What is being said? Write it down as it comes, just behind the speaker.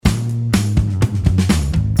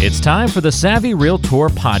It's time for the Savvy Realtor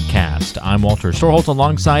Podcast. I'm Walter Storholt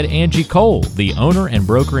alongside Angie Cole, the owner and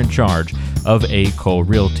broker in charge of A. Cole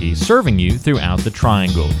Realty, serving you throughout the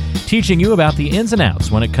Triangle, teaching you about the ins and outs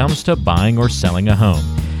when it comes to buying or selling a home.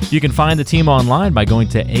 You can find the team online by going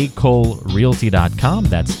to acolerealty.com.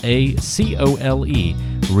 That's A-C-O-L-E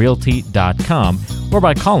realty.com, or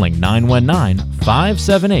by calling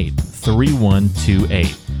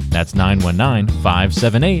 919-578-3128. That's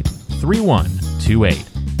 919-578-3128.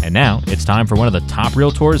 And now it's time for one of the top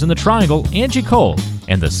realtors in the Triangle, Angie Cole,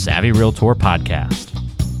 and the Savvy Realtor Podcast.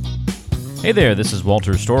 Hey there, this is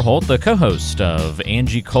Walter Storholt, the co-host of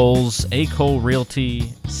Angie Cole's A. Cole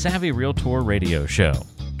Realty Savvy Realtor Radio Show.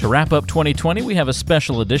 To wrap up 2020, we have a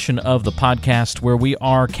special edition of the podcast where we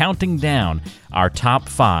are counting down our top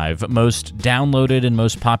 5 most downloaded and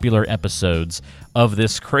most popular episodes of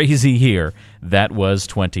this crazy year that was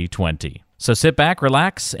 2020. So sit back,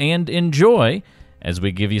 relax, and enjoy as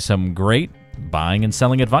we give you some great buying and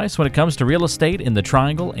selling advice when it comes to real estate in the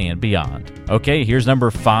Triangle and beyond. Okay, here's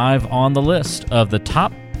number 5 on the list of the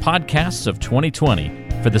top podcasts of 2020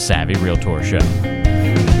 for the Savvy Realtor Show.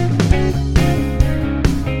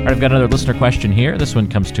 All right, I've got another listener question here. This one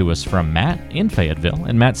comes to us from Matt in Fayetteville.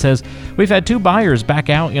 And Matt says, we've had 2 buyers back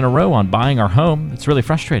out in a row on buying our home. It's really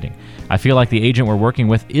frustrating. I feel like the agent we're working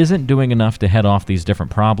with isn't doing enough to head off these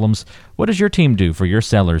different problems. What does your team do for your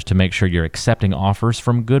sellers to make sure you're accepting offers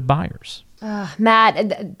from good buyers?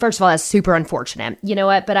 Matt, first of all, that's super unfortunate. You know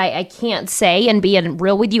what? But I can't say, and being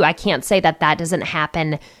real with you, I can't say that doesn't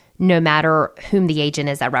happen no matter whom the agent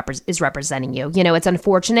is that is representing you. You know, it's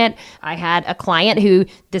unfortunate. I had a client who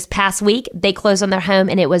this past week, they closed on their home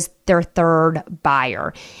and it was their 3rd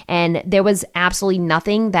buyer. And there was absolutely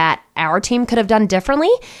nothing that our team could have done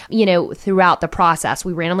differently, you know, throughout the process.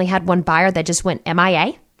 We randomly had one buyer that just went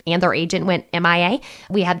MIA. And their agent went MIA.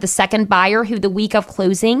 We had the 2nd buyer who the week of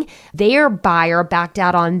closing, their buyer backed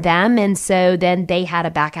out on them. And so then they had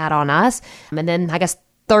to back out on us. And then I guess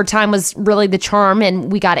 3rd time was really the charm and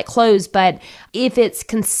we got it closed. But if it's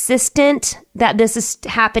consistent that this is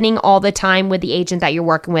happening all the time with the agent that you're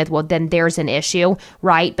working with, well, then there's an issue,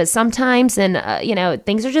 right? But sometimes,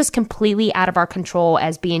 things are just completely out of our control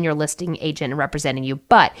as being your listing agent and representing you.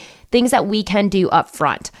 But things that we can do up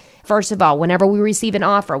front. First of all, whenever we receive an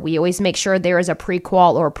offer, we always make sure there is a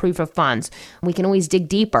pre-qual or a proof of funds. We can always dig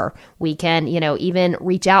deeper. We can, even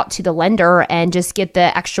reach out to the lender and just get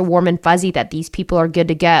the extra warm and fuzzy that these people are good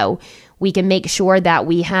to go. We can make sure that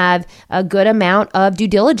we have a good amount of due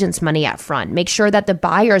diligence money up front. Make sure that the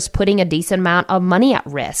buyer is putting a decent amount of money at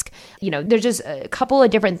risk. There's just a couple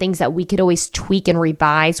of different things that we could always tweak and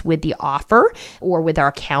revise with the offer or with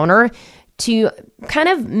our counter to kind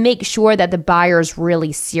of make sure that the buyer is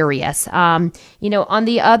really serious. On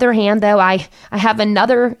the other hand, though, I have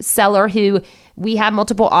another seller who we had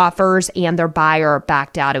multiple offers and their buyer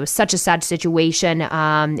backed out. It was such a sad situation.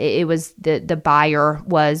 It was the buyer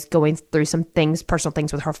was going through some things, personal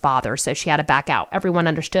things with her father, so she had to back out. Everyone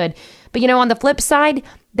understood. But, on the flip side,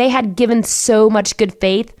 they had given so much good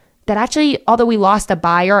faith that actually, although we lost a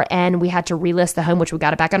buyer and we had to relist the home, which we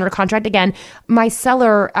got it back under contract again, my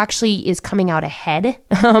seller actually is coming out ahead.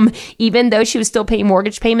 Even though she was still paying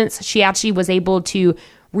mortgage payments, she actually was able to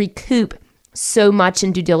recoup so much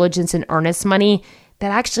in due diligence and earnest money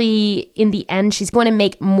that actually, in the end, she's going to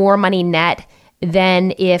make more money net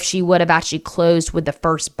than if she would have actually closed with the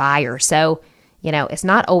first buyer. So, it's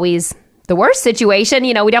not always the worst situation.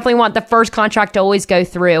 We definitely want the first contract to always go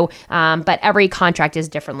through, but every contract is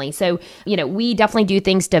differently. So, we definitely do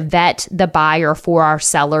things to vet the buyer for our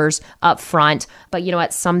sellers up front. But you know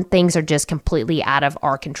what? Some things are just completely out of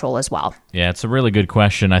our control as well. Yeah, it's a really good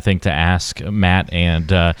question, I think, to ask, Matt. And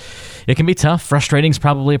it can be tough. Frustrating is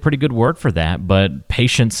probably a pretty good word for that. But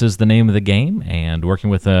patience is the name of the game. And working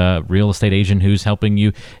with a real estate agent who's helping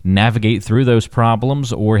you navigate through those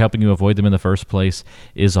problems or helping you avoid them in the first place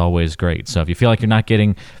is always great. So if you feel like you're not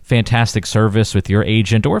getting fantastic service with your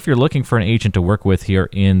agent, or if you're looking for an agent to work with here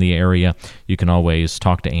in the area, you can always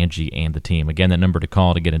talk to Angie and the team. Again, that number to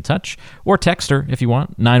call to get in touch, or text her if you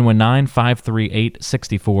want,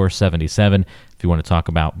 919-538-6477 if you want to talk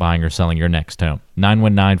about buying or selling your next home,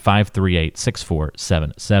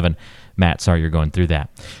 919-538-6477. Matt, sorry you're going through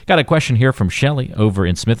that. Got a question here from Shelly over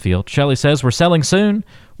in Smithfield. Shelly says, we're selling soon.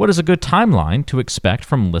 What is a good timeline to expect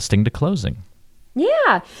from listing to closing?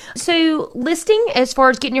 Yeah. So listing, as far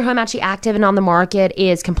as getting your home actually active and on the market,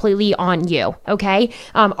 is completely on you. Okay.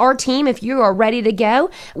 Our team, if you are ready to go,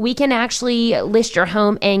 we can actually list your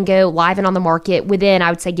home and go live and on the market within, I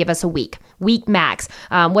would say, give us a week. week max.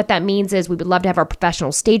 What that means is we would love to have our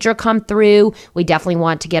professional stager come through. We definitely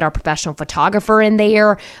want to get our professional photographer in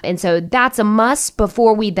there. And so that's a must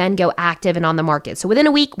before we then go active and on the market. So within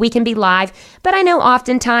a week, we can be live. But I know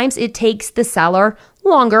oftentimes it takes the seller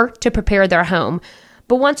longer to prepare their home.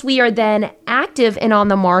 But once we are then active and on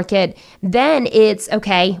the market, then it's,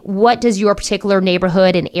 okay, what does your particular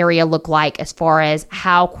neighborhood and area look like as far as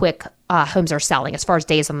how quick homes are selling, as far as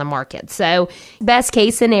days on the market? So best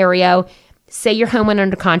case scenario, say your home went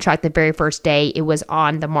under contract the very first day it was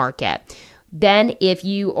on the market. Then if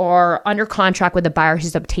you are under contract with a buyer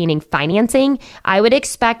who's obtaining financing, I would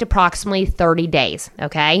expect approximately 30 days,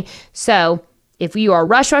 okay? So if you are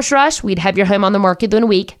rush, we'd have your home on the market in a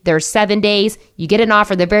week. There's 7 days. You get an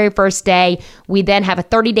offer the very first day. We then have a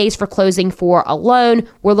 30 days for closing for a loan.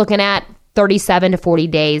 We're looking at 37 to 40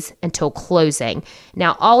 days until closing.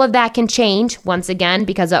 Now, all of that can change once again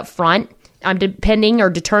because up front, I'm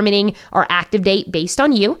determining our active date based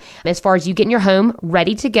on you as far as you getting your home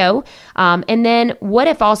ready to go. And then what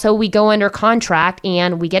if also we go under contract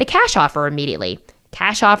and we get a cash offer immediately?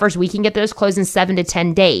 Cash offers, we can get those closed in 7 to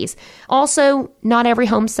 10 days. Also, not every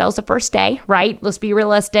home sells the first day, right? Let's be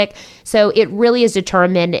realistic. So it really is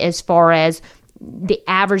determined as far as the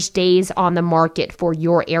average days on the market for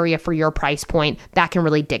your area, for your price point. That can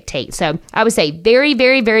really dictate. So I would say very,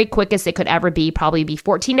 very, very quickest it could ever be, probably be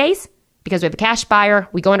 14 days. Because we have a cash buyer,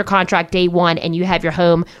 we go under contract day one, and you have your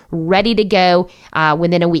home ready to go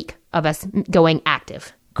within a week of us going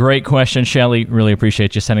active. Great question, Shelley. Really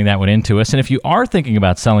appreciate you sending that one in to us. And if you are thinking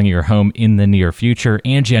about selling your home in the near future,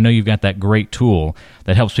 Angie, I know you've got that great tool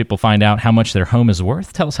that helps people find out how much their home is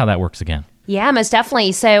worth. Tell us how that works again. Yeah, most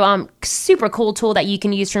definitely. So super cool tool that you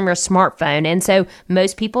can use from your smartphone. And so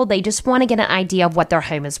most people, they just want to get an idea of what their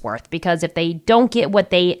home is worth, because if they don't get what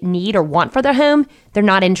they need or want for their home, they're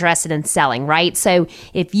not interested in selling, right? So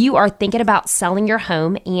if you are thinking about selling your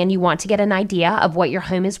home and you want to get an idea of what your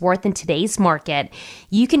home is worth in today's market,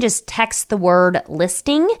 you can just text the word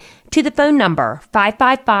listing to the phone number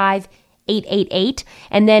 555-888,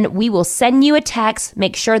 and then we will send you a text.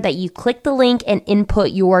 Make sure that you click the link and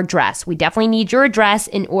input your address. We definitely need your address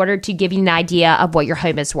in order to give you an idea of what your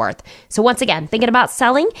home is worth. So once again, thinking about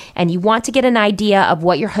selling and you want to get an idea of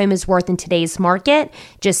what your home is worth in today's market,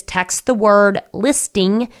 just text the word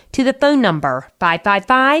listing to the phone number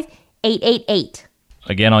 555-888.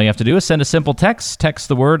 Again, all you have to do is send a simple text. Text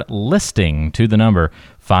the word listing to the number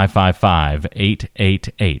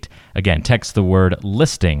 555-888. Again, text the word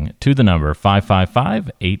listing to the number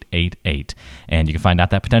 555-888. And you can find out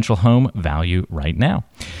that potential home value right now.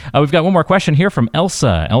 We've got one more question here from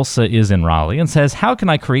Elsa. Elsa is in Raleigh and says, how can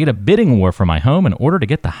I create a bidding war for my home in order to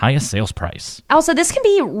get the highest sales price? Elsa, this can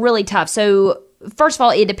be really tough. So first of all,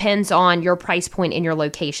 it depends on your price point and your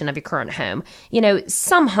location of your current home. You know,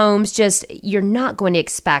 some homes you're not going to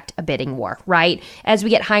expect a bidding war, right? As we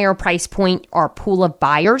get higher price point, our pool of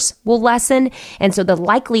buyers will lessen. And so the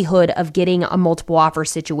likelihood of getting a multiple offer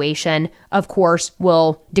situation, of course,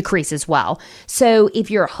 will decrease as well. So if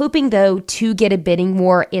you're hoping, though, to get a bidding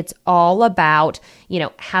war, it's all about,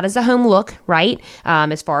 how does the home look, right?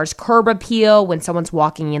 As far as curb appeal, when someone's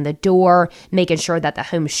walking in the door, making sure that the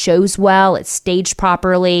home shows well, it's staged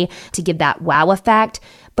properly to give that wow effect.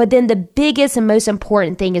 But then the biggest and most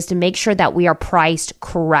important thing is to make sure that we are priced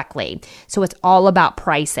correctly. So it's all about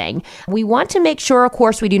pricing. We want to make sure, of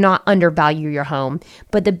course, we do not undervalue your home.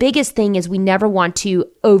 But the biggest thing is we never want to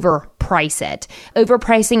overprice it.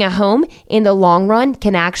 Overpricing a home in the long run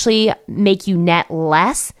can actually make you net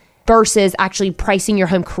less versus actually pricing your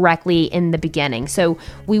home correctly in the beginning. So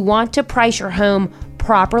we want to price your home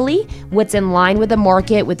properly, what's in line with the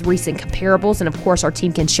market, with recent comparables, and of course our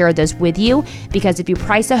team can share those with you, because if you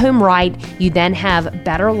price a home right, you then have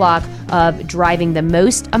better luck of driving the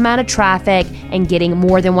most amount of traffic and getting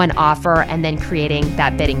more than one offer and then creating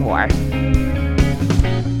that bidding war.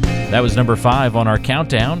 That was number 5 on our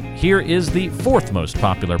countdown. Here is the 4th most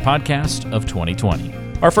popular podcast of 2020.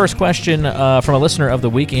 Our first question from a listener of the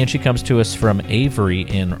week, and she comes to us from Avery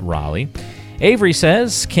in Raleigh. Avery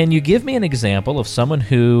says, can you give me an example of someone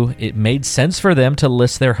who it made sense for them to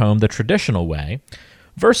list their home the traditional way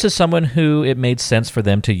versus someone who it made sense for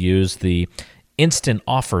them to use the instant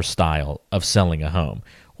offer style of selling a home?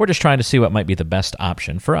 We're just trying to see what might be the best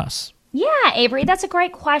option for us. Yeah, Avery, that's a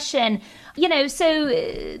great question. So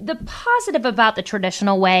the positive about the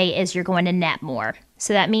traditional way is you're going to net more.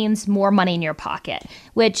 So that means more money in your pocket,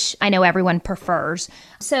 which I know everyone prefers.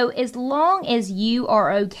 So as long as you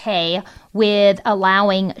are okay with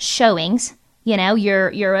allowing showings You know,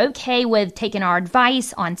 you're okay with taking our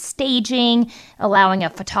advice on staging, allowing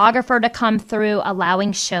a photographer to come through,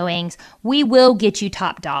 allowing showings. We will get you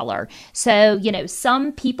top dollar. So, you know,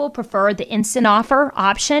 some people prefer the instant offer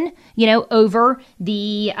option, you know, over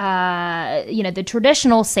the, the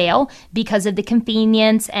traditional sale because of the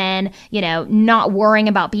convenience and, you know, not worrying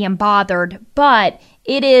about being bothered. But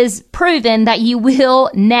it is proven that you will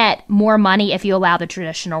net more money if you allow the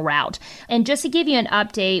traditional route. And just to give you an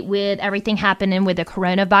update with everything happening with the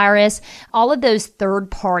coronavirus, all of those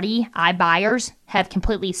third-party iBuyers have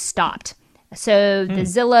completely stopped. So the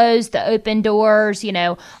Zillows, the Open Doors, you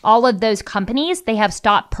know, all of those companies, they have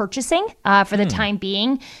stopped purchasing for the time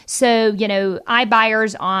being. So, you know,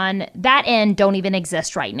 iBuyers on that end don't even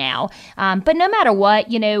exist right now. But no matter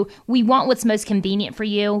what, you know, we want what's most convenient for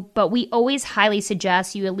you, but we always highly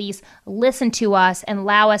suggest you at least listen to us and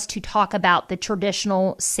allow us to talk about the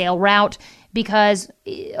traditional sale route, because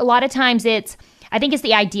a lot of times I think it's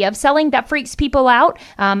the idea of selling that freaks people out.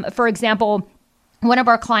 For example, one of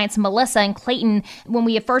our clients, Melissa in Clayton, when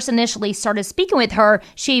we first initially started speaking with her,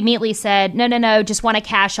 she immediately said, no, just want a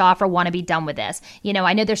cash offer, want to be done with this. You know,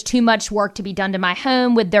 I know there's too much work to be done to my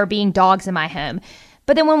home with there being dogs in my home.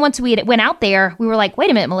 But then once we went out there, we were like,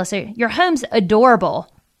 wait a minute, Melissa, your home's adorable.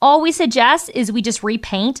 All we suggest is we just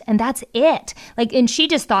repaint and that's it. And she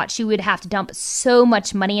just thought she would have to dump so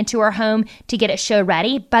much money into her home to get it show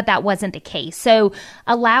ready, but that wasn't the case. So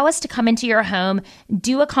allow us to come into your home,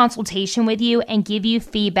 do a consultation with you and give you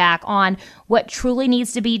feedback on what truly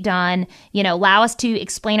needs to be done. You know, allow us to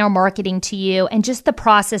explain our marketing to you and just the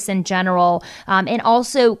process in general. And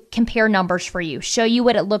also compare numbers for you, show you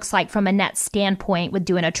what it looks like from a net standpoint with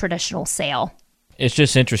doing a traditional sale. It's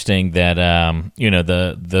just interesting that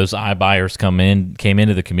those iBuyers came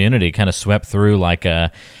into the community, kind of swept through like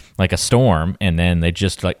a storm, and then they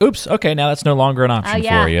just like, oops, okay, now that's no longer an option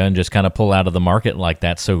for you, and just kind of pull out of the market like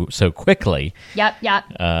that so quickly. Yep.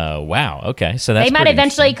 Wow. Okay, so that's they might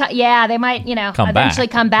eventually, come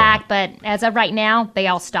back, but as of right now, they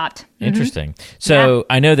all stopped. Interesting. So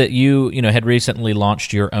I know that you had recently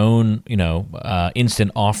launched your own,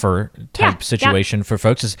 instant offer type situation for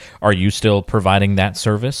folks. Are you still providing that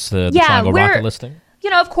service, the Triangle Rocket Listing? You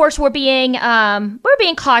know, of course, we're being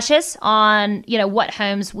cautious on, what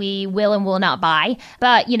homes we will and will not buy.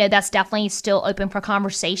 But, that's definitely still open for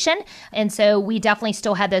conversation. And so we definitely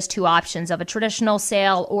still have those two options of a traditional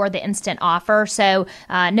sale or the instant offer. So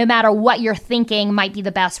no matter what you're thinking might be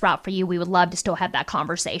the best route for you, we would love to still have that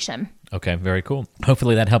conversation. Okay, very cool.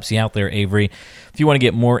 Hopefully that helps you out there, Avery. If you want to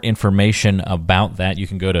get more information about that, you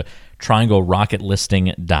can go to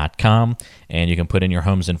trianglerocketlisting.com, and you can put in your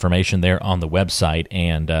home's information there on the website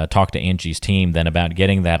and talk to Angie's team then about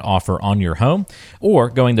getting that offer on your home or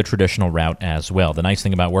going the traditional route as well. The nice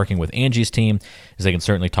thing about working with Angie's team is they can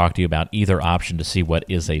certainly talk to you about either option to see what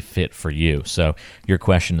is a fit for you. So your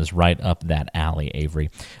question is right up that alley, Avery.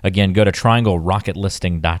 Again, go to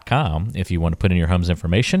trianglerocketlisting.com if you want to put in your home's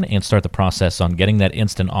information and start the process on getting that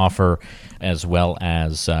instant offer, as well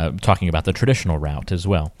as talking about the traditional route as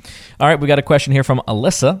well. All right, we got a question here from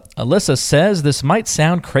Alyssa. Alyssa says, this might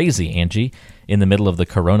sound crazy, Angie, in the middle of the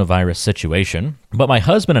coronavirus situation, but my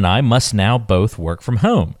husband and I must now both work from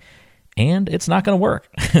home, and it's not going to work.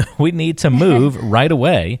 We need to move right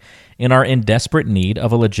away and are in desperate need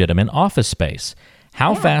of a legitimate office space.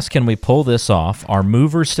 How fast can we pull this off? Are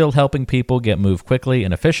movers still helping people get moved quickly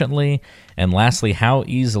and efficiently? And lastly, how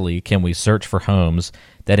easily can we search for homes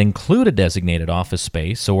that include a designated office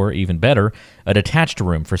space, or even better, a detached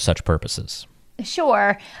room for such purposes?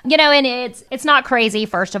 Sure. And it's not crazy,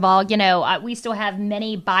 first of all. We still have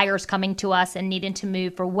many buyers coming to us and needing to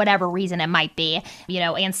move for whatever reason it might be,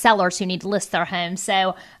 and sellers who need to list their homes.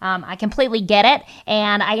 So I completely get it.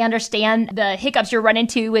 And I understand the hiccups you're running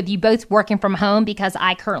into with you both working from home, because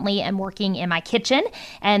I currently am working in my kitchen,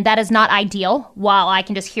 and that is not ideal, while I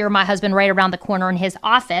can just hear my husband right around the corner in his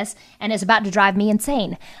office and is about to drive me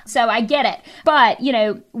insane. So I get it. But,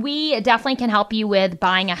 we definitely can help you with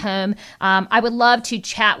buying a home. I would love to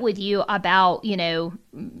chat with you about,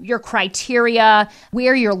 your criteria.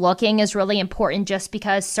 Where you're looking is really important, just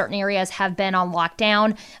because certain areas have been on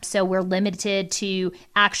lockdown. So we're limited to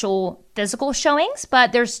actual physical showings,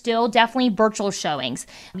 but there's still definitely virtual showings.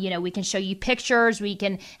 We can show you pictures. We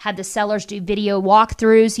can have the sellers do video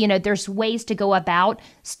walkthroughs. There's ways to go about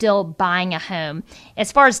still buying a home. As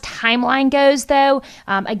far as timeline goes, though,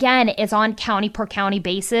 again, it's on county per county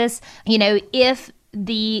basis. If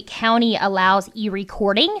the county allows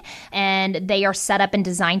e-recording, and they are set up and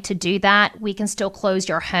designed to do that, we can still close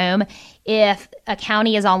your home. If a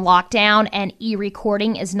county is on lockdown and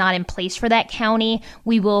e-recording is not in place for that county,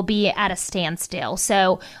 we will be at a standstill.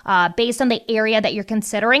 So based on the area that you're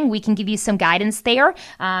considering, we can give you some guidance there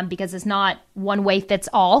because it's not one way fits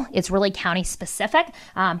all. It's really county specific.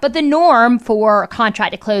 But the norm for a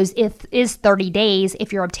contract to close is 30 days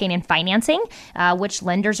if you're obtaining financing, which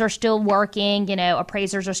lenders are still working,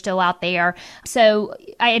 appraisers are still out there. So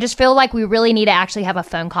I just feel like we really need to actually have a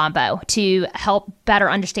phone combo to help better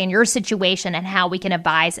understand your situation and how we can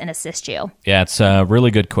advise and assist you. Yeah, it's a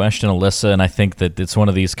really good question, Alyssa, and I think that it's one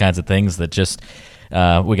of these kinds of things that just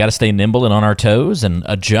we got to stay nimble and on our toes and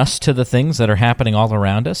adjust to the things that are happening all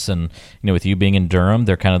around us. And with you being in Durham,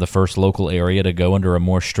 they're kind of the first local area to go under a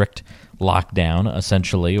more strict lockdown,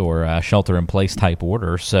 essentially, or shelter-in-place type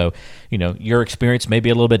order. So, your experience may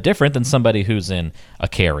be a little bit different than somebody who's in a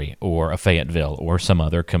Cary or a Fayetteville or some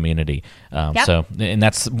other community. Yep. So, and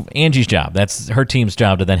that's Angie's job. That's her team's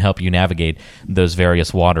job to then help you navigate those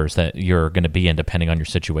various waters that you're going to be in depending on your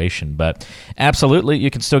situation. But absolutely,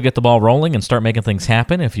 you can still get the ball rolling and start making things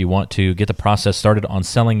happen if you want to get the process started on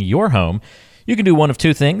selling your home. You can do one of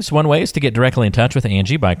two things. One way is to get directly in touch with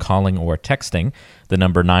Angie by calling or texting the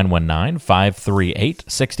number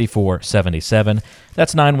 919-538-6477.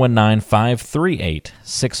 That's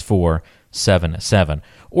 919-538-6477.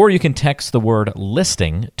 Or you can text the word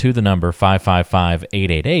listing to the number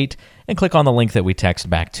 555-888 and click on the link that we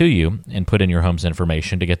text back to you and put in your home's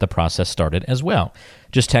information to get the process started as well.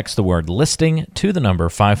 Just text the word listing to the number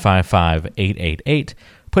 555-888.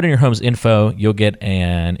 Put in your home's info, you'll get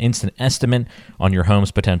an instant estimate on your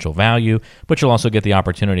home's potential value, but you'll also get the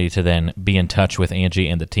opportunity to then be in touch with Angie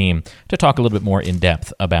and the team to talk a little bit more in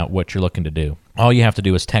depth about what you're looking to do. All you have to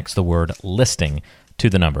do is text the word listing to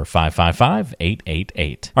the number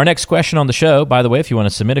 555-888. Our next question on the show, by the way, if you want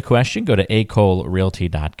to submit a question, go to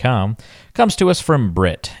acolerealty.com, comes to us from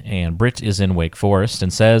Britt, and Britt is in Wake Forest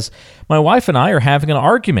and says, "My wife and I are having an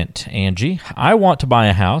argument, Angie. I want to buy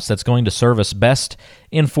a house that's going to serve us best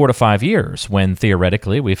in 4 to 5 years, when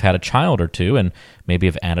theoretically we've had a child or two and maybe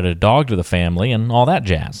have added a dog to the family and all that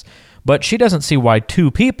jazz. But she doesn't see why 2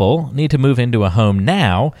 people need to move into a home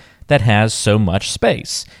now that has so much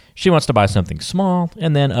space. She wants to buy something small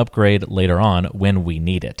and then upgrade later on when we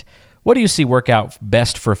need it. What do you see work out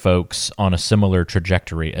best for folks on a similar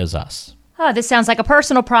trajectory as us?" Oh, this sounds like a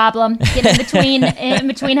personal problem in between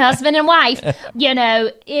husband and wife.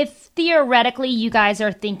 If theoretically you guys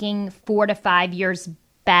are thinking 4 to 5 years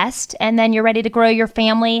best, and then you're ready to grow your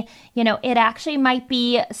family, it actually might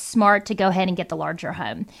be smart to go ahead and get the larger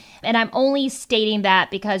home. And I'm only stating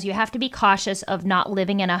that because you have to be cautious of not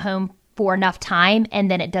living in a home for enough time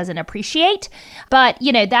and then it doesn't appreciate. But,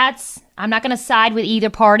 I'm not going to side with either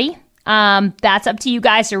party. That's up to you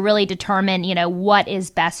guys to really determine, what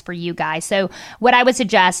is best for you guys. So what I would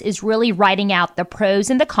suggest is really writing out the pros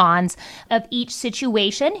and the cons of each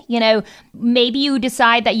situation. Maybe you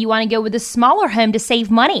decide that you want to go with a smaller home to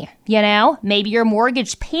save money. Maybe your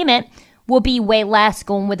mortgage payment will be way less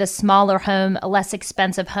going with a smaller home, a less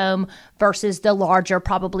expensive home versus the larger,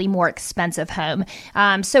 probably more expensive home.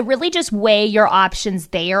 So really just weigh your options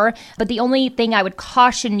there. But the only thing I would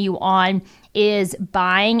caution you on is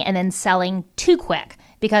buying and then selling too quick,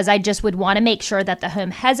 because I just would want to make sure that the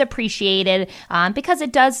home has appreciated because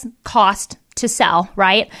it does cost to sell,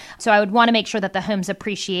 right? So I would want to make sure that the home's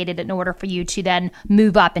appreciated in order for you to then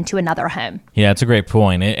move up into another home. Yeah, it's a great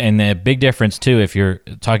point. And the big difference, too, if you're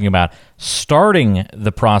talking about starting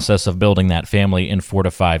the process of building that family in 4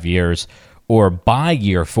 to 5 years, or by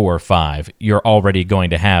year 4 or 5, you're already going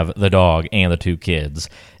to have the dog and the 2 kids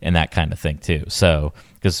and that kind of thing, too. So,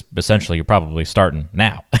 because essentially you're probably starting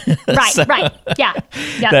now. Right, right. Yeah.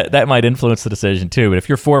 Yep. That might influence the decision too. But if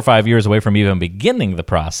you're 4 or 5 years away from even beginning the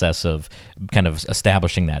process of kind of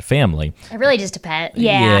establishing that family. It really just depends.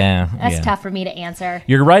 Yeah. That's tough for me to answer.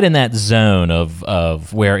 You're right in that zone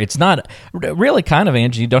of where it's not really kind of,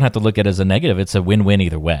 Angie, you don't have to look at it as a negative. It's a win-win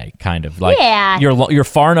either way, kind of. Like you're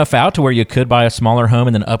far enough out to where you could buy a smaller home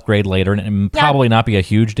and then upgrade later and probably not be a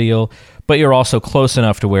huge deal. But you're also close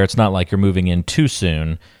enough to where it's not like you're moving in too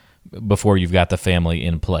soon before you've got the family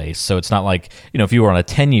in place. So it's not like, if you were on a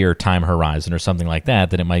 10-year time horizon or something like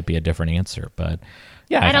that, then it might be a different answer. But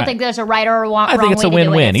Yeah, I don't think there's a right or wrong I think it's a way to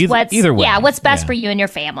do win-win. it. It's Either way. Yeah, what's best for you and your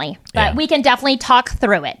family. But we can definitely talk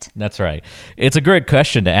through it. That's right. It's a great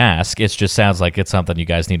question to ask. It just sounds like it's something you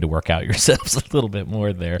guys need to work out yourselves a little bit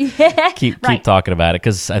more there. Keep talking about it,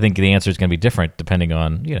 because I think the answer is going to be different depending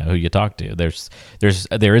on who you talk to. There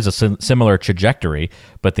is a similar trajectory,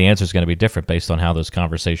 but the answer is going to be different based on how those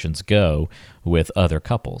conversations go with other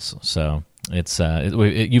couples. So it's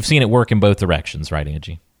you've seen it work in both directions, right,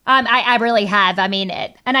 Angie? I really have. I mean,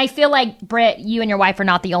 and I feel like, Britt, you and your wife are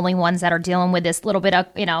not the only ones that are dealing with this little bit of,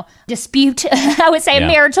 dispute. I would say a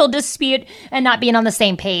marital dispute and not being on the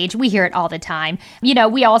same page. We hear it all the time.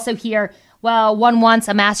 We also hear, well, one wants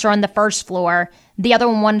a master on the first floor. The other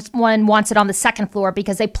one wants it on the second floor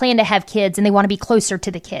because they plan to have kids and they want to be closer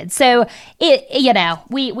to the kids. So,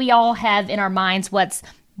 we all have in our minds what's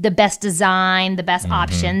the best design, the best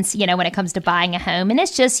options, when it comes to buying a home. And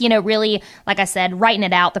it's just, really, like I said, writing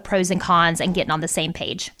it out, the pros and cons, and getting on the same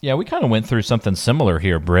page. Yeah, we kind of went through something similar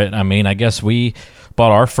here, Britt. I mean, I guess we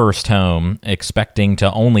bought our first home expecting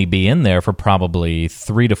to only be in there for probably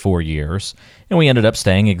 3 to 4 years. And we ended up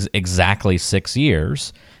staying exactly 6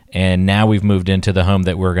 years. And now we've moved into the home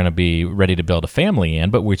that we're going to be ready to build a family in,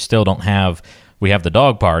 but we still don't have... We have the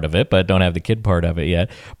dog part of it, but don't have the kid part of it yet.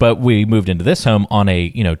 But we moved into this home on a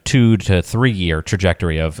 2 to 3 year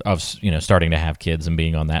trajectory of starting to have kids and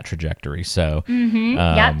being on that trajectory. So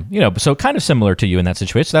so kind of similar to you in that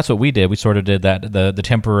situation. So that's what we did. We sort of did that the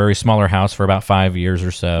temporary smaller house for about 5 years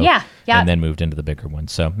or so. Yeah. And then moved into the bigger one.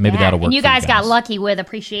 So maybe that'll work. And you guys got lucky with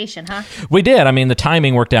appreciation, huh? We did. I mean, the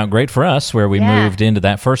timing worked out great for us, where we moved into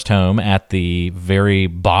that first home at the very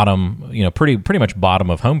bottom, pretty much bottom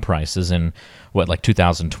of home prices in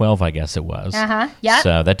 2012, I guess it was. Yeah.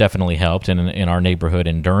 So that definitely helped. And in our neighborhood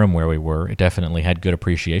in Durham where we were, it definitely had good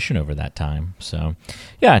appreciation over that time. So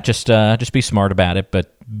yeah, just be smart about it,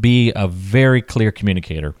 but be a very clear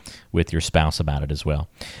communicator with your spouse about it as well.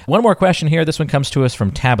 One more question here. This one comes to us from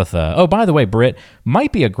Tabitha. Oh, by the way, Britt,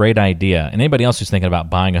 might be a great idea, and anybody else who's thinking about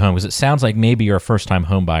buying a home, because it sounds like maybe you're a first-time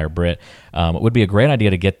home buyer, Britt, it would be a great idea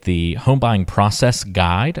to get the home buying process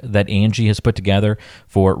guide that Angie has put together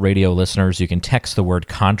for radio listeners. You can text the word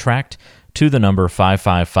contract to the number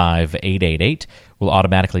 555-888. We'll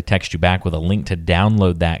automatically text you back with a link to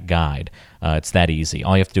download that guide. It's that easy.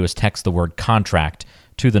 All you have to do is text the word contract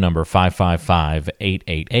to the number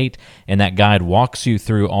 555-888, and that guide walks you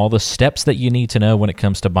through all the steps that you need to know when it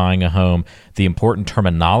comes to buying a home, the important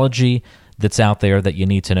terminology that's out there that you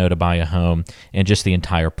need to know to buy a home, and just the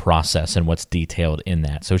entire process and what's detailed in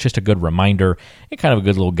that. So it's just a good reminder and kind of a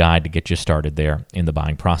good little guide to get you started there in the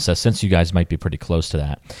buying process, since you guys might be pretty close to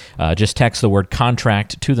that. Just text the word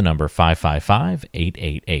contract to the number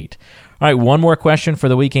 555-888. All right, one more question for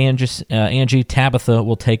the week, Angie. Tabitha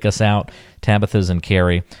will take us out. Tabitha's in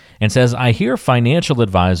Cary, and says, I hear financial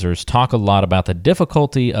advisors talk a lot about the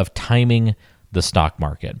difficulty of timing the stock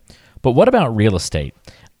market. But what about real estate?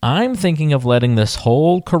 I'm thinking of letting this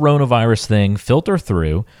whole coronavirus thing filter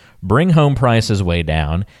through, bring home prices way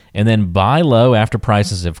down, and then buy low after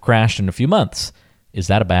prices have crashed in a few months. Is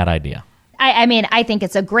that a bad idea? I mean, I think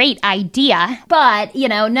it's a great idea, but,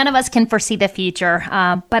 none of us can foresee the future.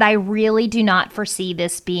 But I really do not foresee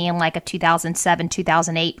this being like a 2007,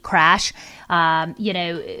 2008 crash. And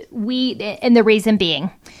the reason being,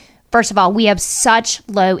 first of all, we have such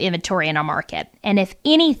low inventory in our market. And if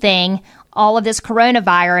anything, all of this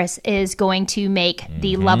coronavirus is going to make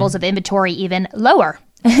the levels of inventory even lower.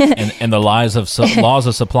 and the laws of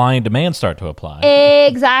supply and demand start to apply.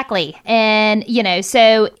 Exactly. And,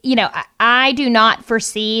 I do not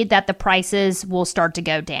foresee that the prices will start to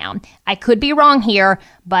go down. I could be wrong here,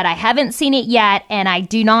 but I haven't seen it yet, and I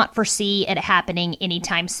do not foresee it happening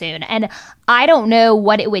anytime soon. And I don't know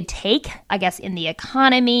what it would take, I guess, in the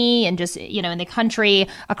economy and just, in the country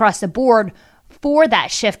across the board for that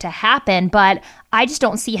shift to happen, but I just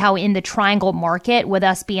don't see how in the triangle market, with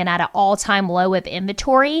us being at an all-time low of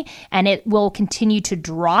inventory, and it will continue to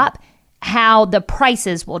drop, how the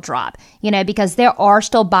prices will drop, because there are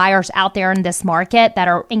still buyers out there in this market that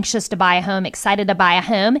are anxious to buy a home, excited to buy a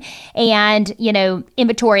home, and,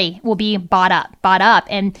 inventory will be bought up,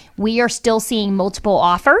 and we are still seeing multiple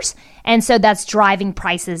offers. And so that's driving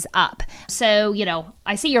prices up. So,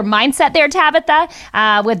 I see your mindset there, Tabitha,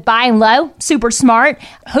 with buying low, super smart.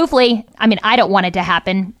 Hopefully, I don't want it to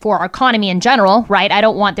happen for our economy in general, right? I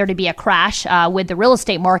don't want there to be a crash with the real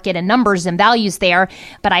estate market and numbers and values there,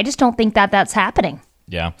 but I just don't think that that's happening.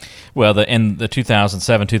 Yeah. Well, the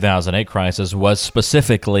 2007-2008 crisis was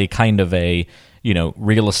specifically kind of a,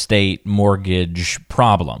 real estate mortgage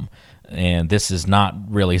problem. and this is not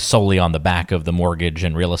really solely on the back of the mortgage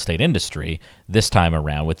and real estate industry this time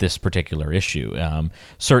around with this particular issue.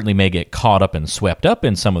 Certainly may get caught up and swept up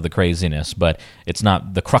in some of the craziness, but it's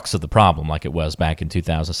not the crux of the problem like it was back in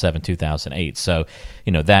 2007, 2008. So,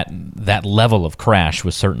 that level of crash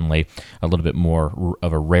was certainly a little bit more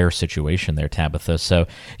of a rare situation there, Tabitha. So,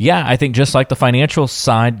 yeah, I think just like the financial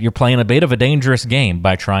side, you're playing a bit of a dangerous game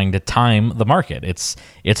by trying to time the market. It's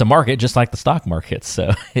a market just like the stock market,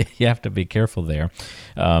 so you have to be careful there.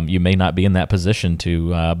 You may not be in that position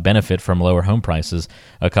to benefit from lower home prices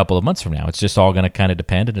a couple of months from now. It's just all going to kind of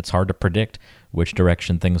depend, and it's hard to predict which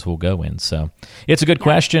direction things will go in. So it's a good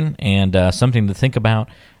question and something to think about.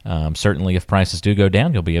 Certainly if prices do go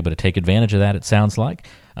down, you'll be able to take advantage of that, it sounds like.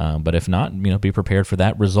 But if not, be prepared for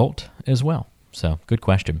that result as well. So good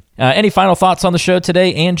question. Any final thoughts on the show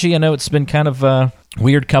today, Angie? I know it's been kind of a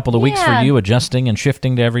weird couple of weeks for you, adjusting and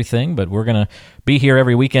shifting to everything, but we're going to be here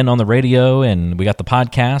every weekend on the radio, and we got the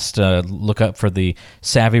podcast. Look up for the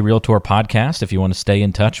Savvy Realtor podcast if you want to stay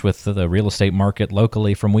in touch with the real estate market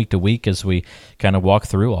locally from week to week as we kind of walk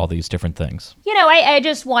through all these different things. I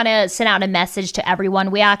just want to send out a message to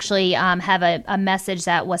everyone. We actually have a message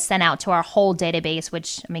that was sent out to our whole database,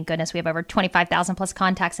 which, goodness, we have over 25,000 plus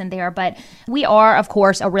contacts in there, but we are, of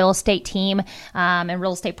course, a real estate team and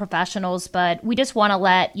real estate professionals, but we just want to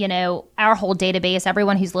let, our whole database,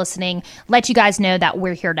 everyone who's listening, let you guys know that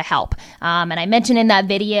we're here to help. And I mentioned in that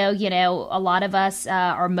video, a lot of us,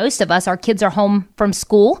 or most of us, our kids are home from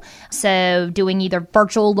school. So doing either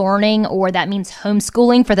virtual learning or that means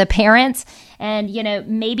homeschooling for the parents. And,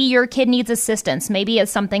 maybe your kid needs assistance. Maybe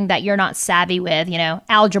it's something that you're not savvy with,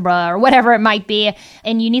 algebra or whatever it might be,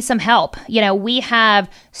 and you need some help. We have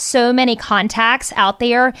so many contacts out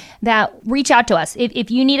there that reach out to us.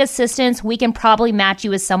 If you need assistance, we can probably match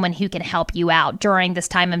you with someone who can help you out during this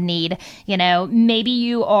time of need. Maybe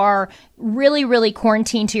you are really, really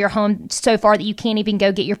quarantined to your home so far that you can't even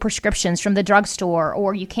go get your prescriptions from the drugstore,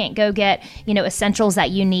 or you can't go get, essentials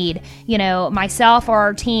that you need. Myself or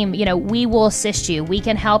our team, we will assist you. We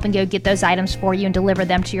can help and go get those items for you and deliver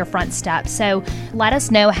them to your front step. So let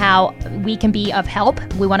us know how we can be of help.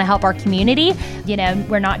 We want to help our community.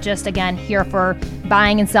 We're not just, again, here for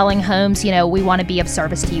buying and selling homes. We want to be of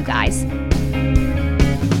service to you guys.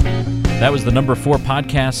 That was the number 4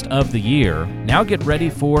 podcast of the year. Now get ready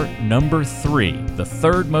for number 3, the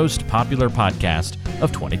third most popular podcast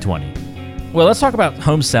of 2020. Well, let's talk about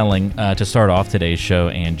home selling to start off today's show,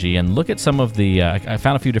 Angie, and look at some of the, I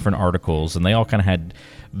found a few different articles, and they all kind of had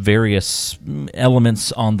various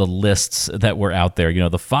elements on the lists that were out there.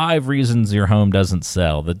 The 5 reasons your home doesn't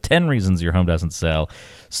sell, the 10 reasons your home doesn't sell.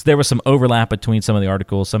 So there was some overlap between some of the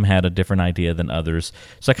articles. Some had a different idea than others.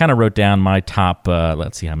 So I kind of wrote down my top,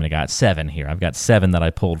 let's see how many I got, 7 here. I've got 7 that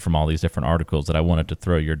I pulled from all these different articles that I wanted to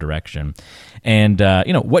throw your direction. And,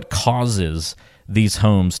 what causes these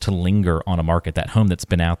homes to linger on a market, that home that's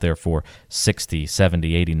been out there for 60,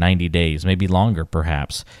 70, 80, 90 days, maybe longer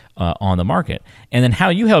perhaps, on the market. And then how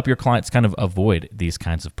you help your clients kind of avoid these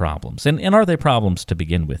kinds of problems. And are they problems to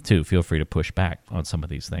begin with, too? Feel free to push back on some of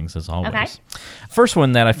these things, as always. Okay. First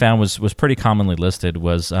one that I found was pretty commonly listed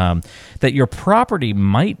was that your property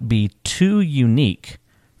might be too unique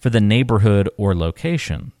for the neighborhood or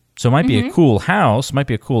location. So it might be a cool house, might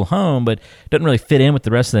be a cool home, but doesn't really fit in with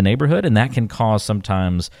the rest of the neighborhood, and that can cause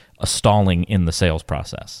sometimes a stalling in the sales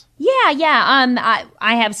process. Yeah.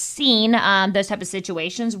 I have seen those type of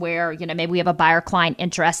situations where, maybe we have a buyer client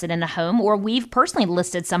interested in a home, or we've personally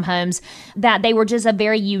listed some homes that they were just a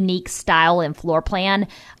very unique style and floor plan.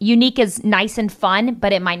 Unique is nice and fun,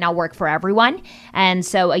 but it might not work for everyone. And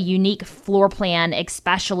so a unique floor plan,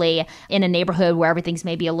 especially in a neighborhood where everything's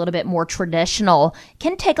maybe a little bit more traditional,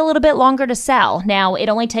 can take a little bit longer to sell. Now, it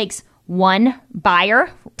only takes one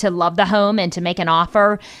buyer to love the home and to make an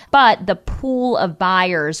offer, but the pool of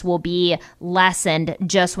buyers will be lessened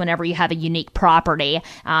just whenever you have a unique property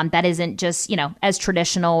that isn't just, as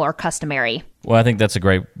traditional or customary. Well, I think that's a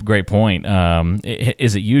great point.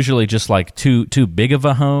 Is it usually just like too big of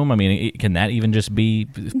a home? Can that even just be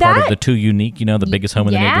part of the too unique, the biggest home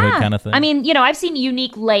in the neighborhood kind of thing? I've seen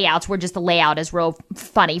unique layouts where just the layout is real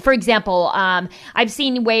funny. For example, I've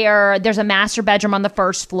seen where there's a master bedroom on the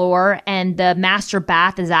first floor and the master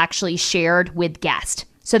bath is actually shared with guests.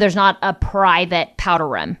 So there's not a private powder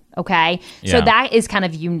room, okay? Yeah. So that is kind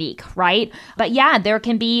of unique, right? But yeah, there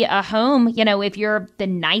can be a home, if you're the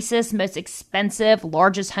nicest, most expensive,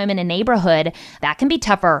 largest home in a neighborhood, that can be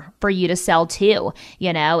tougher for you to sell too.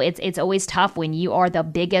 It's always tough when you are the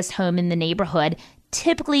biggest home in the neighborhood.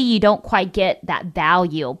 Typically, you don't quite get that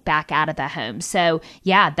value back out of the home. So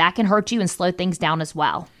yeah, that can hurt you and slow things down as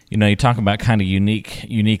well. You know, you talk about kind of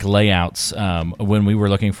unique layouts. When we were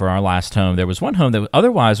looking for our last home, there was one home that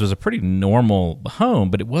otherwise was a pretty normal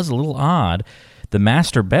home, but it was a little odd. The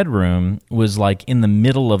master bedroom was like in the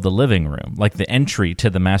middle of the living room. Like the entry to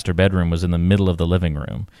the master bedroom was in the middle of the living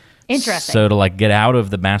room. Interesting. So to like get out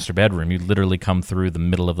of the master bedroom, you literally come through the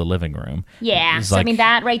middle of the living room. Yeah. It's So like I mean,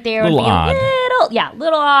 that right there would little be odd.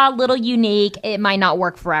 little odd, little unique. It might not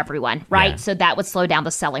work for everyone, right? Yeah. So that would slow down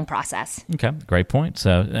the selling process. Okay, great point.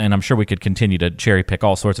 So, and I'm sure we could continue to cherry pick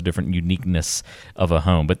all sorts of different uniqueness of a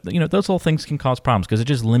home, but you know, those little things can cause problems because it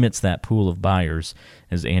just limits that pool of buyers,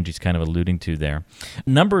 as Angie's kind of alluding to there.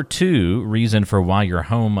 Number 2 reason for why your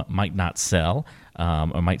home might not sell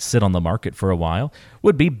or might sit on the market for a while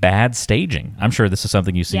would be bad staging. I'm sure this is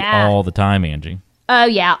something you see all the time, Angie. Oh,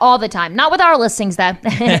 yeah, all the time. Not with our listings, though.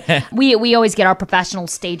 we always get our professional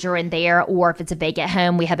stager in there, or if it's a vacant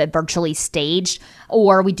home, we have it virtually staged,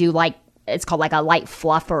 or we do like, it's called like a light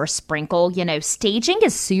fluff or a sprinkle. You know, staging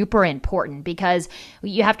is super important because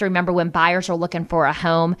you have to remember when buyers are looking for a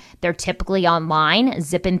home, they're typically online,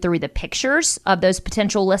 zipping through the pictures of those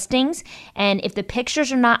potential listings. And if the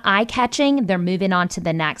pictures are not eye-catching, they're moving on to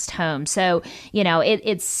the next home. So, you know,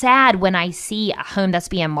 it's sad when I see a home that's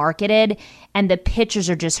being marketed and the pictures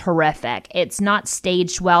are just horrific. It's not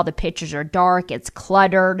staged well. The pictures are dark. It's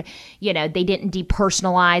cluttered. You know, they didn't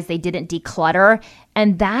depersonalize. They didn't declutter.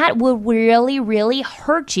 And that will really, really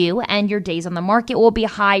hurt you. And your days on the market will be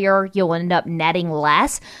higher. You'll end up netting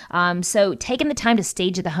less. So taking the time to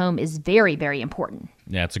stage the home is very, very important.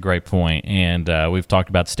 Yeah, it's a great point. And we've talked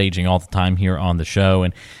about staging all the time here on the show.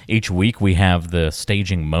 And each week we have the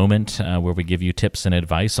staging moment where we give you tips and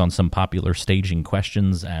advice on some popular staging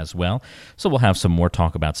questions as well. So we'll have some more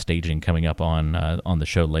talk about staging coming up on the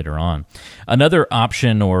show later on. Another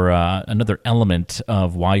option or another element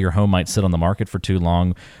of why your home might sit on the market for too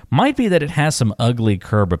long might be that it has some ugly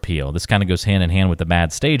curb appeal. This kind of goes hand in hand with the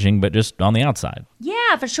bad staging, but just on the outside.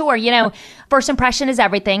 Yeah, for sure. You know, first impression is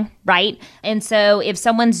everything, right? And so if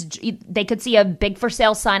they could see a big for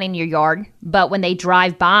sale sign in your yard, but when they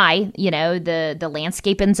drive by, you know, the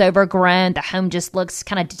landscaping's overgrown, the home just looks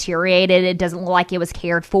kind of deteriorated, it doesn't look like it was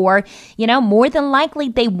cared for, you know, more than likely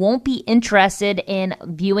they won't be interested in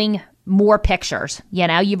viewing more pictures. You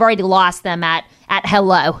know, you've already lost them at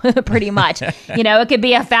hello, pretty much. You know, it could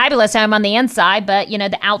be a fabulous home on the inside, but, you know,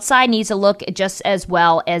 the outside needs to look just as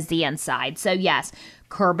well as the inside. So, yes,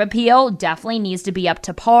 curb appeal definitely needs to be up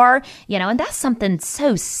to par, you know, and that's something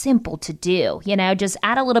so simple to do. You know, just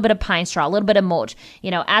add a little bit of pine straw, a little bit of mulch, you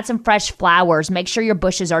know, add some fresh flowers, make sure your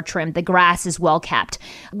bushes are trimmed, the grass is well kept.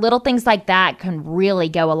 Little things like that can really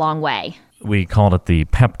go a long way. We called it the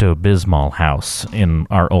Pepto-Bismol house in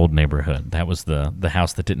our old neighborhood. That was the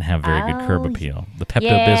house that didn't have very good curb appeal. The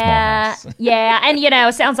Pepto-Bismol house. Yeah, and you know,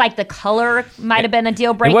 it sounds like the color might have been a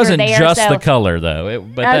deal breaker. It wasn't there, just so. the color, though. It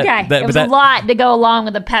was a lot to go along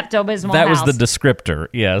with the Pepto-Bismol That house. was the descriptor,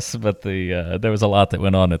 yes, but there was a lot that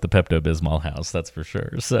went on at the Pepto-Bismol house, that's for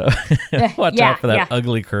sure. So watch out for that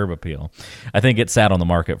ugly curb appeal. I think it sat on the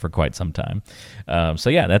market for quite some time. So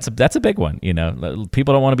yeah, that's a big one. You know,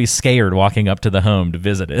 people don't want to be scared walking up to the home to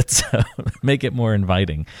visit it, so make it more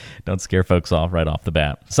inviting. Don't scare folks off right off the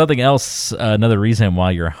bat. Something else, another reason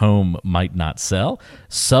why your home might not sell,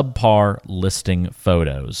 subpar listing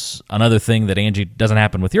photos. Another thing that, Angie, doesn't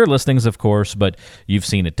happen with your listings, of course, but you've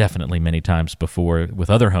seen it definitely many times before with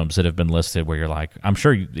other homes that have been listed where you're like, I'm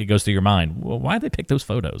sure it goes through your mind, well, why did they pick those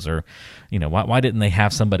photos? Or, you know, why didn't they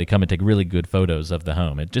have somebody come and take really good photos of the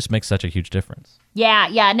home? It just makes such a huge difference.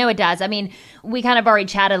 Yeah, no, it does. I mean, we kind of already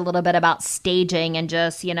chatted a little bit about staging and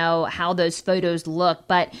just, you know, how those photos look.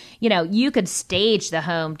 But, you know, you could stage the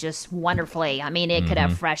home just wonderfully. I mean, it could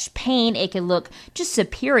have fresh paint. It could look just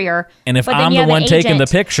superior. And if I'm the one taking the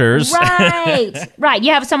pictures. Right.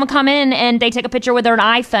 You have someone come in and they take a picture with their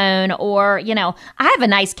iPhone, or, you know, I have a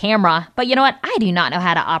nice camera, but you know what? I do not know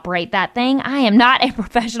how to operate that thing. I am not a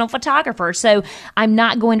professional photographer, so I'm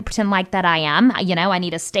not going to pretend like that I am. You know, I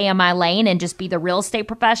need to stay in my lane and just be the real estate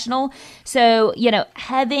professional. So, you know,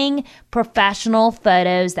 having professional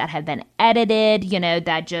photos that have been edited, you know,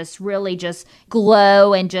 that just really just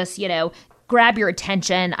glow and just, you know, grab your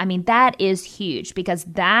attention. I mean, that is huge because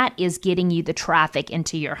that is getting you the traffic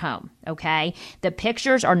into your home, okay? The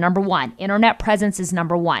pictures are number one. Internet presence is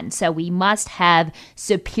number one. So we must have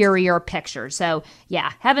superior pictures. So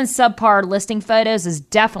yeah, having subpar listing photos is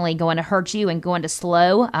definitely going to hurt you and going to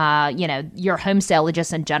slow, you know, your home sale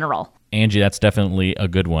just in general. Angie, that's definitely a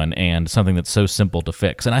good one and something that's so simple to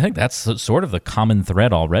fix. And I think that's sort of the common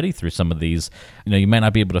thread already through some of these. You might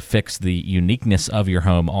not be able to fix the uniqueness of your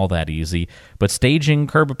home all that easy, but staging,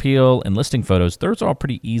 curb appeal, and listing photos, those are all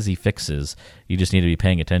pretty easy fixes. You just need to be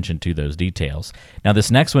paying attention to those details. Now,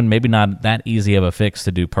 this next one, maybe not that easy of a fix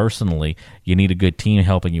to do personally. You need a good team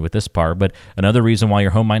helping you with this part. But another reason why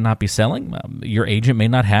your home might not be selling, your agent may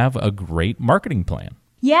not have a great marketing plan.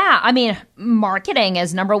 Yeah, I mean, marketing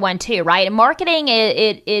is number one too, right? And marketing,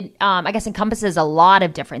 I guess encompasses a lot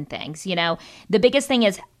of different things. The biggest thing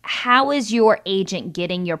is, how is your agent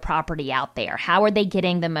getting your property out there? How are they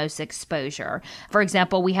getting the most exposure? For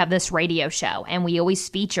example, we have this radio show and we always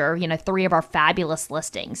feature, 3 of our fabulous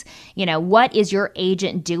listings. What is your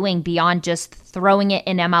agent doing beyond just throwing it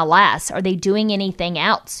in MLS? Are they doing anything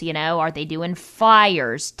else? Are they doing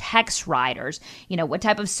flyers, text riders? What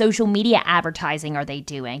type of social media advertising are they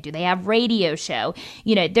doing? Do they have radio show?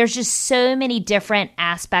 There's just so many different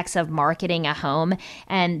aspects of marketing a home,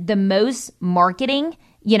 and the most marketing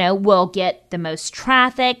will get the most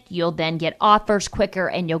traffic. You'll then get offers quicker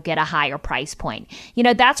and you'll get a higher price point.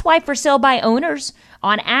 That's why for sale by owners,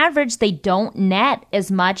 on average, they don't net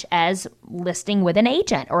as much as listing with an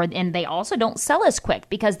agent, and they also don't sell as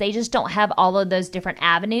quick because they just don't have all of those different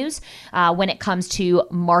avenues when it comes to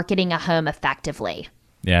marketing a home effectively.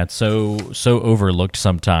 Yeah, it's so overlooked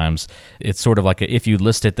sometimes. It's sort of like a, if you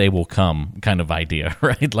list it, they will come kind of idea,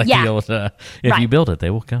 right? Like the old, if you build it,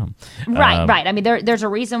 they will come. Right. I mean, there's a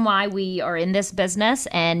reason why we are in this business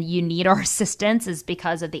and you need our assistance is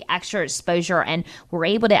because of the extra exposure, and we're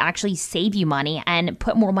able to actually save you money and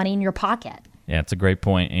put more money in your pocket. Yeah, it's a great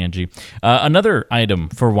point, Angie. Another item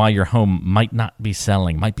for why your home might not be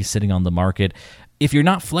selling, might be sitting on the market, if you're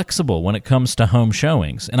not flexible when it comes to home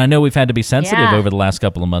showings. And I know we've had to be sensitive over the last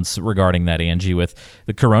couple of months regarding that, Angie, with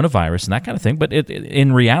the coronavirus and that kind of thing, but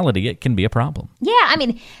in reality, it can be a problem. Yeah, I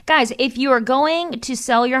mean, guys, if you are going to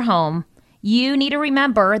sell your home, you need to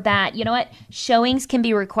remember that, showings can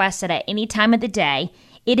be requested at any time of the day.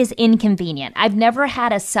 It is inconvenient. I've never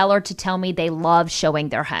had a seller to tell me they love showing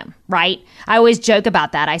their home, right? I always joke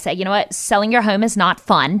about that. I say, selling your home is not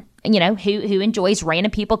fun. Who enjoys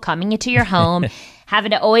random people coming into your home,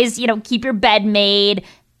 having to always, keep your bed made,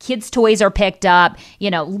 kids' toys are picked up,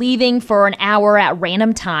 leaving for an hour at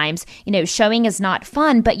random times. Showing is not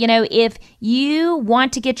fun. But, if you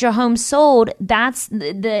want to get your home sold, that's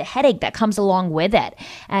the headache that comes along with it.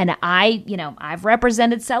 And I've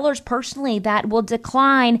represented sellers personally that will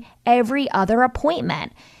decline every other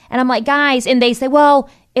appointment. And I'm like, guys, and they say, well,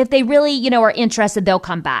 if they really, are interested, they'll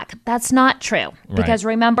come back. That's not true. Because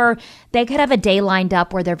remember, they could have a day lined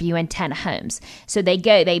up where they're viewing 10 homes. So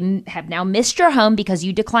they have now missed your home because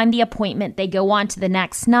you declined the appointment. They go on to the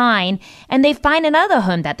next 9 and they find another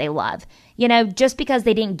home that they love. Just because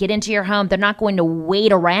they didn't get into your home, they're not going to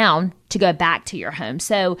wait around to go back to your home.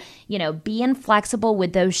 So, being flexible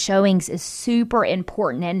with those showings is super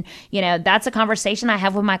important. And, that's a conversation I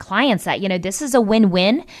have with my clients that, this is a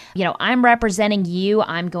win-win. I'm representing you.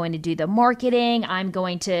 I'm going to do the marketing. I'm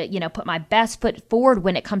going to, put my best foot forward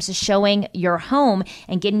when it comes to showing your home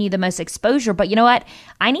and getting you the most exposure. But you know what?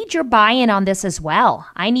 I need your buy-in on this as well.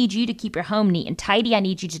 I need you to keep your home neat and tidy. I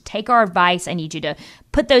need you to take our advice. I need you to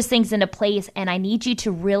put those things into place, and I need you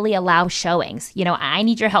to really allow showings. I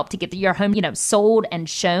need your help to get your home, sold and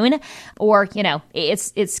shown, or,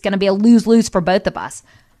 it's going to be a lose-lose for both of us.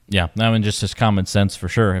 Yeah, I mean, just common sense for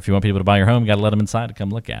sure. If you want people to buy your home, you got to let them inside to come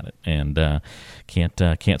look at it, and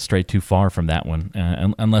can't stray too far from that one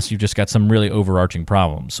unless you've just got some really overarching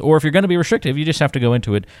problems. Or if you're going to be restrictive, you just have to go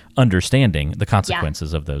into it understanding the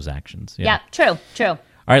consequences of those actions. Yeah, true.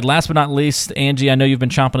 All right, last but not least, Angie, I know you've been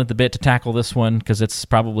chomping at the bit to tackle this one because it's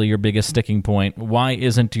probably your biggest sticking point. Why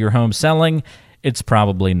isn't your home selling? It's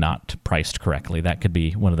probably not priced correctly. That could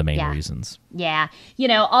be one of the main reasons. Yeah.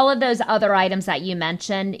 All of those other items that you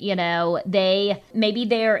mentioned, maybe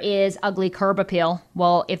there is ugly curb appeal.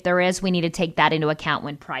 Well, if there is, we need to take that into account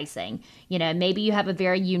when pricing. Maybe you have a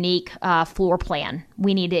very unique floor plan.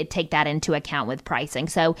 We need to take that into account with pricing.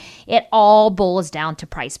 So it all boils down to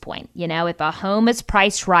price point. If a home is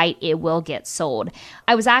priced right, it will get sold.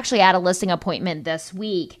 I was actually at a listing appointment this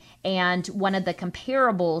week, and one of the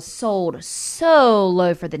comparables sold so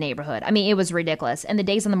low for the neighborhood. I mean, it was ridiculous. And the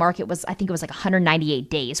days on the market I think it was like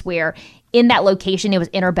 198 days, where in that location, it was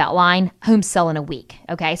inner Beltline, homes sell in a week.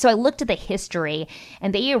 Okay. So I looked at the history,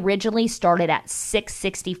 and they originally started at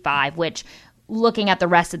 665, which, looking at the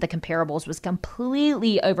rest of the comparables, was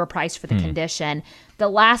completely overpriced for the condition. The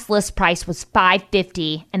last list price was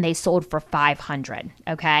 $550 and they sold for $500.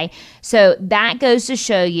 Okay. So that goes to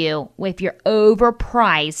show you, if you're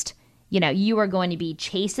overpriced, You are going to be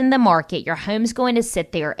chasing the market. Your home's going to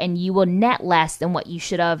sit there and you will net less than what you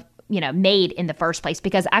should have, made in the first place,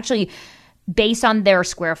 because actually, based on their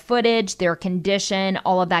square footage, their condition,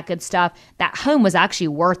 all of that good stuff, that home was actually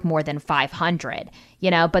worth more than $500,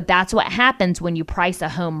 but that's what happens when you price a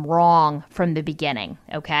home wrong from the beginning.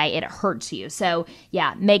 Okay. It hurts you. So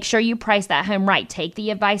yeah, make sure you price that home right. Take the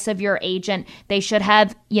advice of your agent. They should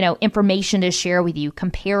have, information to share with you,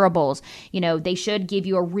 comparables. They should give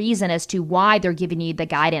you a reason as to why they're giving you the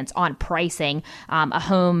guidance on pricing a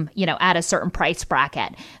home, at a certain price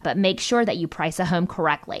bracket, but make sure that you price a home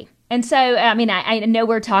correctly. And so, I know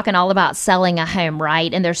we're talking all about selling a home,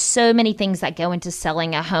 right? And there's so many things that go into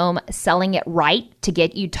selling a home, selling it right to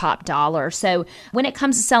get you top dollar. So when it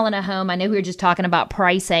comes to selling a home, I know we were just talking about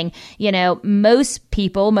pricing. Most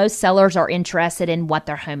sellers are interested in what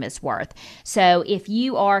their home is worth. So if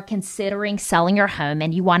you are considering selling your home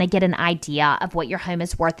and you want to get an idea of what your home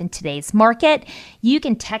is worth in today's market, you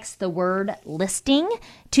can text the word listing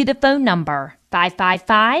to the phone number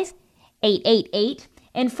 555-888.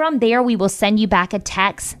 And from there, we will send you back a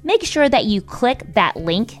text. Make sure that you click that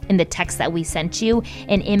link in the text that we sent you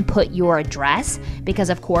and input your address, because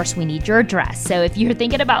of course we need your address. So if you're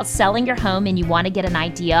thinking about selling your home and you want to get an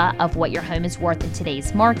idea of what your home is worth in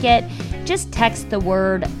today's market, just text the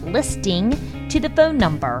word listing to the phone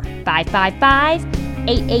number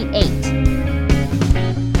 555-888.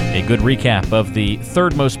 A good recap of the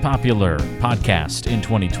third most popular podcast in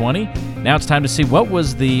 2020. Now it's time to see what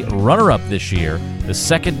was the runner-up this year, the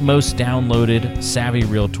second most downloaded Savvy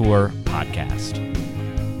Realtor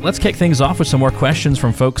podcast. Let's kick things off with some more questions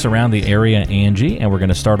from folks around the area, Angie, and we're going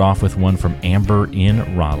to start off with one from Amber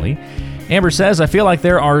in Raleigh. Amber says, I feel like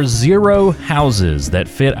there are 0 houses that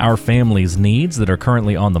fit our family's needs that are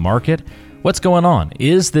currently on the market. What's going on?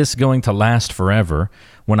 Is this going to last forever?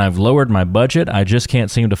 When I've lowered my budget, I just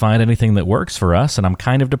can't seem to find anything that works for us, and I'm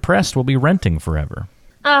kind of depressed we'll be renting forever.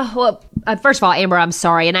 First of all, Amber, I'm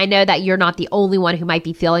sorry. And I know that you're not the only one who might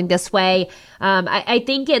be feeling this way. I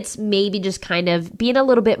think it's maybe just kind of being a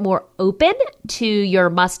little bit more open to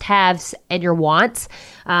your must-haves and your wants.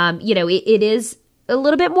 It is a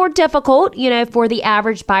little bit more difficult, for the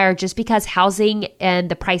average buyer, just because housing and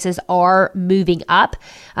the prices are moving up.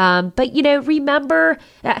 But remember,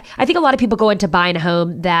 I think a lot of people go into buying a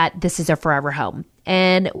home that this is their forever home.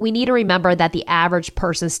 And we need to remember that the average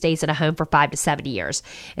person stays in a home for 5 to 7 years.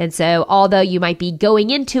 And so although you might be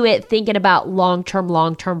going into it thinking about long-term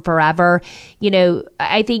forever,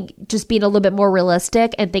 I think just being a little bit more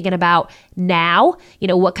realistic and thinking about now,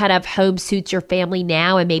 what kind of home suits your family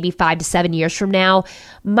now and maybe 5 to 7 years from now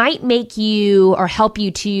might make you or help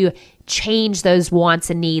you to change those wants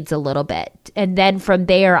and needs a little bit. And then from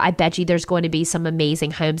there, I bet you there's going to be some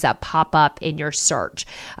amazing homes that pop up in your search.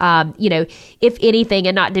 If anything,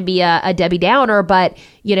 and not to be a Debbie Downer, but,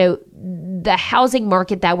 the housing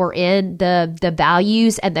market that we're in, the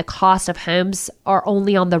values and the cost of homes are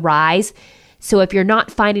only on the rise. So if you're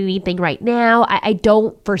not finding anything right now, I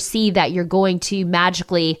don't foresee that you're going to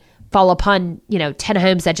magically fall upon, 10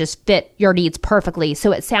 homes that just fit your needs perfectly.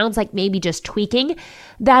 So it sounds like maybe just tweaking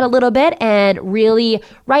that a little bit and really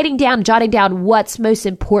jotting down what's most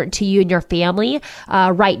important to you and your family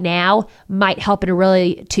right now might help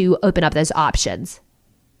to open up those options.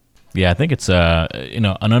 Yeah, I think it's an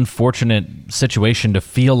unfortunate situation to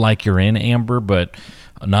feel like you're in, Amber, but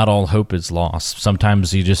not all hope is lost.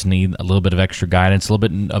 Sometimes you just need a little bit of extra guidance, a little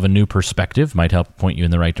bit of a new perspective might help point you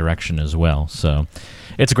in the right direction as well. So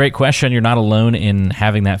it's a great question. You're not alone in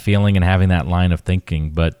having that feeling and having that line of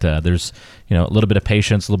thinking, but there's a little bit of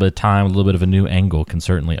patience, a little bit of time, a little bit of a new angle can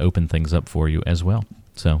certainly open things up for you as well.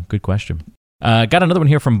 So good question. Got another one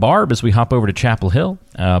here from Barb as we hop over to Chapel Hill.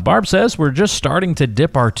 Barb says, we're just starting to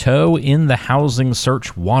dip our toe in the housing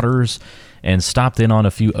search waters and stopped in on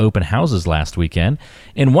a few open houses last weekend.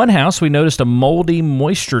 In one house, we noticed a moldy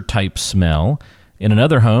moisture type smell. In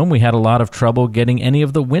another home, we had a lot of trouble getting any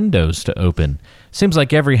of the windows to open. Seems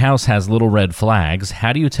like every house has little red flags.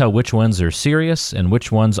 How do you tell which ones are serious and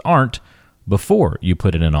which ones aren't before you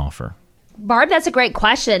put in an offer? Barb, that's a great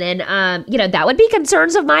question. And, that would be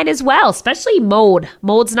concerns of mine as well, especially mold.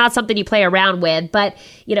 Mold's not something you play around with, but,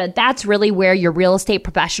 that's really where your real estate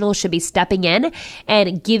professional should be stepping in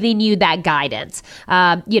and giving you that guidance.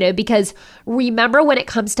 Because remember, when it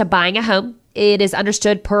comes to buying a home, it is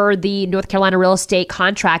understood per the North Carolina real estate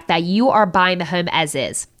contract that you are buying the home as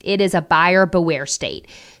is. It is a buyer beware state.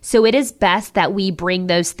 So it is best that we bring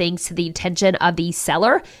those things to the attention of the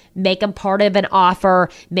seller, make them part of an offer,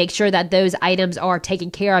 make sure that those items are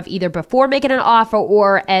taken care of either before making an offer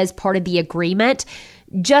or as part of the agreement.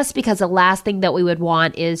 just because the last thing that we would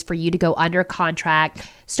want is for you to go under contract,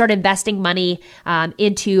 start investing money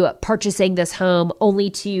into purchasing this home only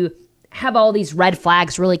to have all these red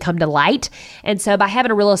flags really come to light. And so by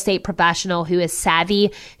having a real estate professional who is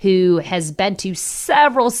savvy, who has been to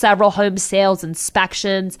several home sales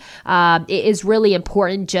inspections, it is really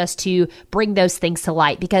important just to bring those things to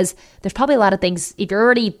light, because there's probably a lot of things, if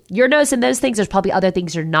you're noticing those things, there's probably other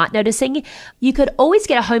things you're not noticing. You could always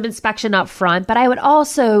get a home inspection up front, but I would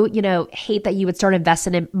also, hate that you would start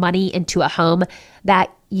investing in money into a home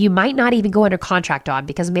that you might not even go under contract on,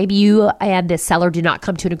 because maybe you and the seller do not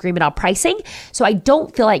come to an agreement on pricing. So I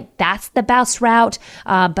don't feel like that's the best route.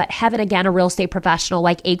 But having, again, a real estate professional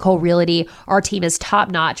like A. Cole Realty, our team is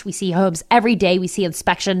top notch. We see homes every day. We see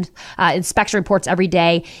inspection reports every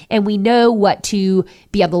day. And we know what to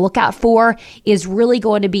be able to look out for is really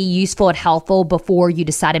going to be useful and helpful before you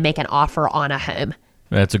decide to make an offer on a home.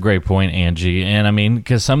 That's a great point, Angie. And I mean,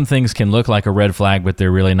 because some things can look like a red flag, but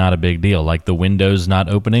they're really not a big deal. Like the windows not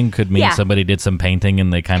opening could mean somebody did some painting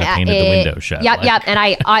and they kind of painted the window shut. Yep. And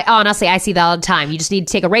I honestly, I see that all the time. You just need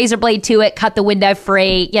to take a razor blade to it, cut the window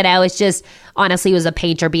free. It's just, honestly, it was a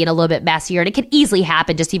painter being a little bit messier, and it could easily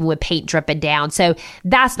happen just even with paint dripping down. So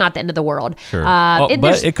that's not the end of the world. Sure.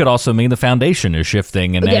 But it could also mean the foundation is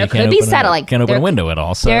shifting, and now you can't open a window at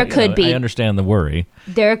all. So there could be. I understand the worry.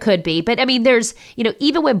 There could be. But I mean, there's,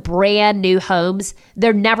 even with brand new homes,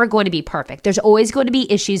 they're never going to be perfect. There's always going to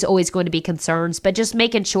be issues, always going to be concerns, but just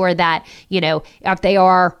making sure that, if they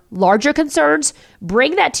are larger concerns,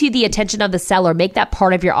 bring that to the attention of the seller. Make that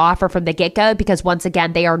part of your offer from the get-go, because once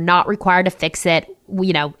again, they are not required to fix it,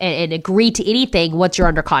 and agree to anything once you're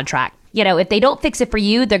under contract. If they don't fix it for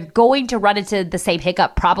you, they're going to run into the same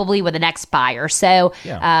hiccup probably with the next buyer. So,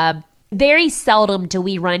 very seldom do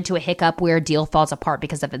we run into a hiccup where a deal falls apart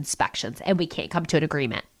because of inspections and we can't come to an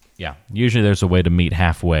agreement. Yeah, usually there's a way to meet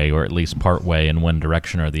halfway, or at least part way in one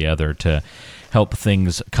direction or the other, to help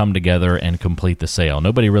things come together and complete the sale.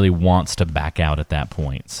 Nobody really wants to back out at that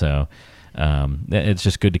point. So it's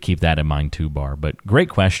just good to keep that in mind too, Barb. But great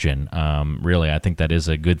question. Really, I think that is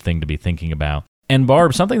a good thing to be thinking about. And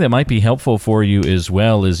Barb, something that might be helpful for you as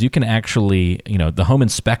well is you can actually, the home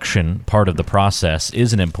inspection part of the process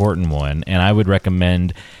is an important one. And I would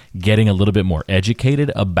recommend getting a little bit more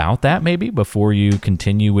educated about that maybe before you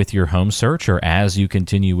continue with your home search, or as you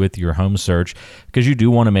continue with your home search, because you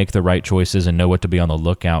do want to make the right choices and know what to be on the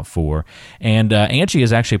lookout for. And Angie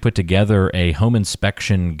has actually put together a home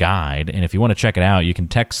inspection guide. And if you want to check it out, you can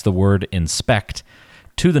text the word inspect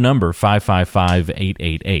to the number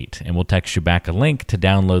 555-888, and we'll text you back a link to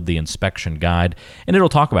download the inspection guide, and it'll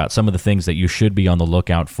talk about some of the things that you should be on the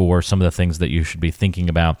lookout for, some of the things that you should be thinking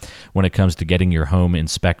about when it comes to getting your home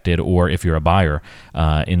inspected, or if you're a buyer,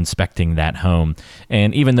 inspecting that home.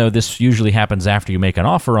 And even though this usually happens after you make an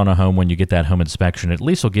offer on a home, when you get that home inspection, at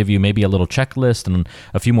least will give you maybe a little checklist and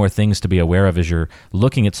a few more things to be aware of as you're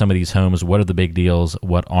looking at some of these homes. What are the big deals?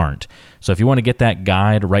 What aren't? So if you want to get that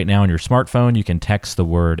guide right now on your smartphone, you can text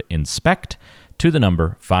the word inspect to the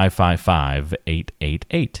number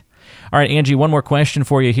 555-888. All right, Angie, one more question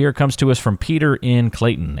for you here comes to us from Peter in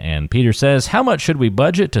Clayton. And Peter says, how much should we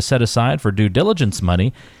budget to set aside for due diligence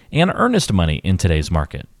money and earnest money in today's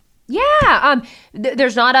market? Yeah,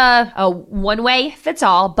 there's not a one-way fits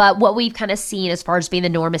all, but what we've kind of seen as far as being the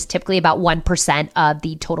norm is typically about 1% of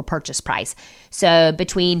the total purchase price. So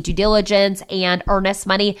between due diligence and earnest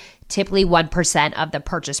money, typically 1% of the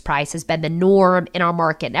purchase price has been the norm in our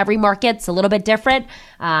market. And every market's a little bit different.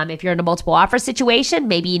 If you're in a multiple offer situation,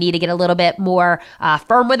 maybe you need to get a little bit more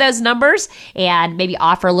firm with those numbers and maybe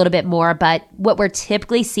offer a little bit more. But what we're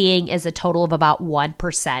typically seeing is a total of about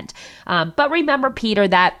 1%. But remember, Peter,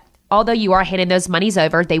 that although you are handing those monies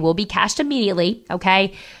over, they will be cashed immediately,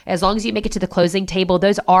 okay? As long as you make it to the closing table,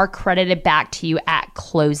 those are credited back to you at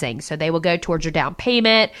closing. So they will go towards your down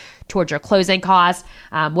payment, towards your closing costs,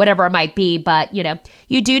 whatever it might be. But,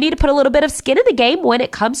 you do need to put a little bit of skin in the game when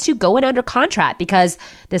it comes to going under contract, because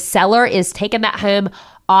the seller is taking that home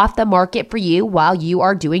off the market for you while you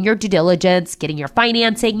are doing your due diligence, getting your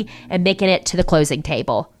financing, and making it to the closing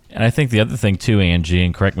table. And I think the other thing too, Angie,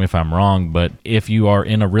 and correct me if I'm wrong, but if you are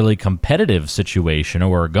in a really competitive situation,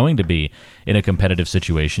 or are going to be in a competitive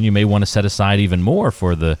situation, you may want to set aside even more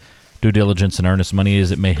for the due diligence and earnest money,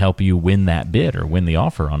 as it may help you win that bid or win the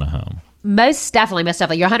offer on a home. Most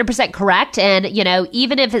definitely. You're 100% correct. And,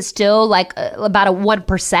 even if it's still like about a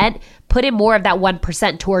 1%, put in more of that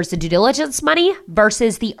 1% towards the due diligence money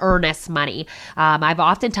versus the earnest money. I've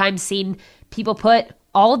oftentimes seen people put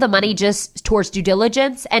all of the money just towards due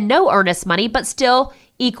diligence and no earnest money, but still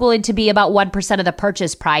equaling to be about 1% of the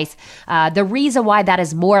purchase price. The reason why that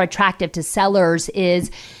is more attractive to sellers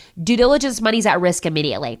is due diligence money's at risk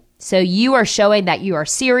immediately. So you are showing that you are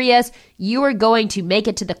serious. You are going to make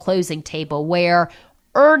it to the closing table, where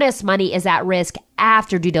earnest money is at risk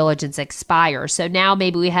after due diligence expires. So now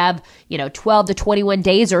maybe we have, 12 to 21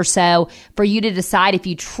 days or so for you to decide if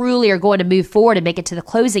you truly are going to move forward and make it to the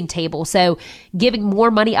closing table. So giving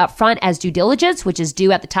more money up front as due diligence, which is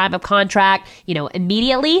due at the time of contract,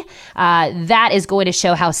 immediately, that is going to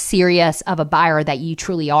show how serious of a buyer that you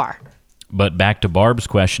truly are. But back to Barb's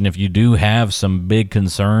question, if you do have some big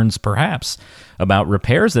concerns, perhaps, about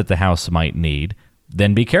repairs that the house might need,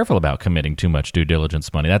 then be careful about committing too much due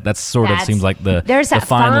diligence money. That sort of seems like the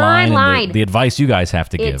fine line. And the advice you guys have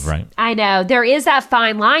to give, right? I know. There is that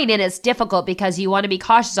fine line, and it's difficult because you want to be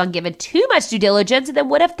cautious on giving too much due diligence. And then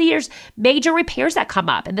what if there's major repairs that come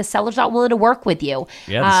up and the seller's not willing to work with you?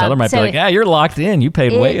 Yeah, the seller might be like, you're locked in. You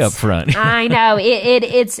paid way up front. I know.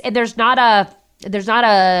 There's not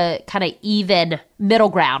a kind of even middle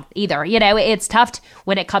ground either. It's tough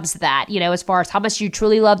when it comes to that, as far as how much you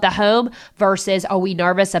truly love the home versus are we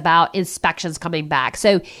nervous about inspections coming back.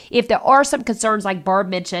 So if there are some concerns like Barb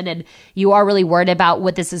mentioned and you are really worried about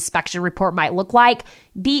what this inspection report might look like,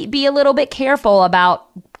 be a little bit careful about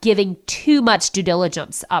giving too much due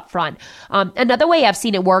diligence up front. Another way I've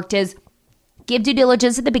seen it worked is give due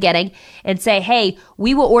diligence at the beginning and say, hey,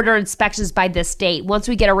 we will order inspections by this date. Once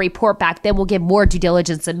we get a report back, then we'll give more due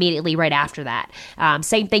diligence immediately right after that.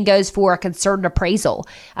 Same thing goes for a concerned appraisal.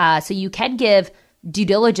 So you can give due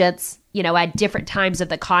diligence, at different times of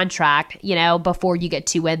the contract, before you get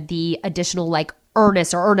to when the additional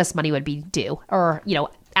earnest money would be due or,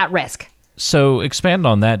 at risk. So expand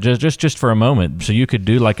on that just for a moment. So you could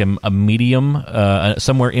do like a medium,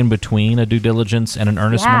 somewhere in between a due diligence and an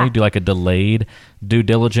earnest money, do like a delayed due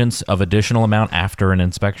diligence of additional amount after an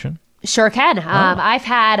inspection? Sure can. I've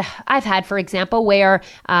had, for example, where,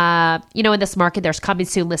 in this market, there's coming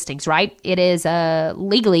soon listings, right? It is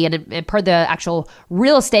legally and per the actual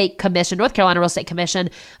real estate commission, North Carolina Real Estate Commission,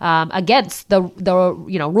 against the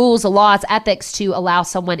rules, the laws, ethics to allow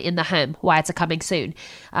someone in the home while it's a coming soon.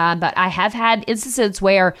 But I have had instances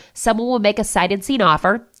where someone will make a sight unseen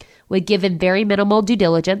offer, would give him very minimal due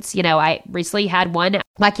diligence. I recently had one,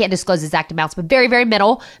 I can't disclose exact amounts, but very, very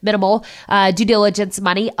minimal due diligence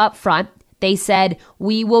money up front. They said,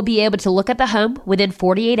 we will be able to look at the home within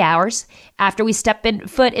 48 hours. After we step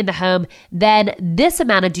foot in the home, then this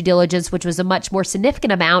amount of due diligence, which was a much more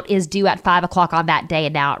significant amount, is due at 5 o'clock on that day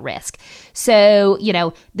and now at risk. So,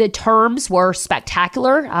 the terms were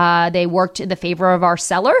spectacular. They worked in the favor of our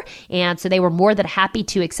seller. And so they were more than happy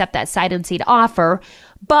to accept that sight unseen offer.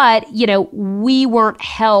 But, we weren't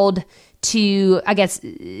held to, I guess,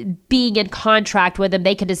 being in contract with them.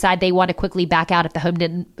 They could decide they want to quickly back out if the home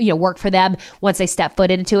didn't, work for them once they step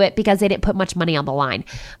foot into it because they didn't put much money on the line.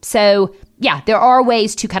 So, yeah, there are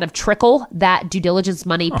ways to kind of trickle that due diligence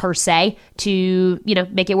money per se to,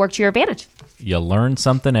 make it work to your advantage. You learn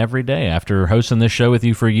something every day. After hosting this show with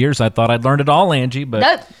you for years, I thought I'd learned it all, Angie, but...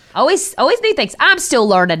 Nope. Always new things. I'm still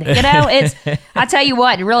learning, I tell you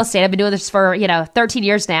what, in real estate, I've been doing this for, 13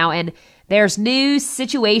 years now, and there's new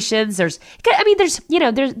situations. There's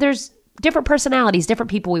different personalities, different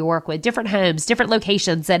people we work with, different homes, different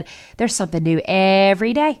locations, and there's something new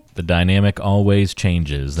every day. The dynamic always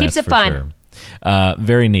changes. Keeps it fun. Sure.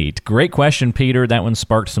 Very neat. Great question, Peter. That one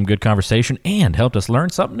sparked some good conversation and helped us learn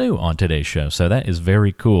something new on today's show. So that is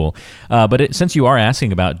very cool. But since you are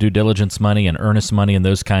asking about due diligence money and earnest money and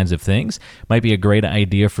those kinds of things, might be a great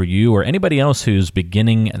idea for you or anybody else who's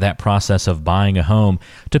beginning that process of buying a home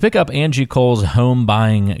to pick up Angie Cole's Home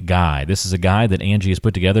Buying Guide. This is a guide that Angie has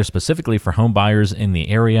put together specifically for home buyers in the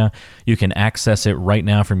area. You can access it right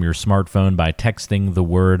now from your smartphone by texting the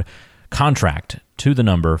word contract to the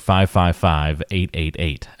number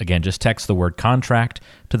 555-888. Again, just text the word contract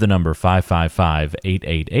to the number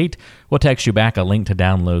 555-888. We'll text you back a link to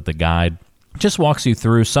download the guide. Just walks you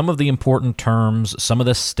through some of the important terms, some of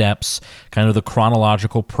the steps, kind of the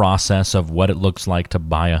chronological process of what it looks like to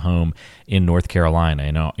buy a home in North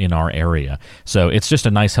Carolina, in our area. So it's just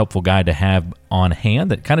a nice, helpful guide to have on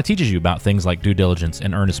hand that kind of teaches you about things like due diligence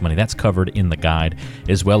and earnest money. That's covered in the guide,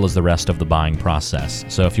 as well as the rest of the buying process.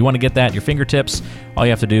 So if you want to get that at your fingertips, all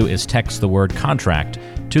you have to do is text the word contract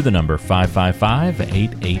to the number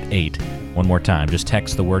 555-888. One more time, just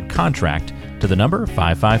text the word contract to the number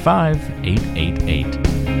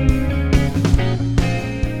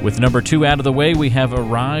 555-888. With number 2 out of the way, we have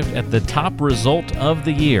arrived at the top result of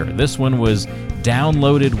the year. This one was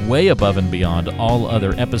downloaded way above and beyond all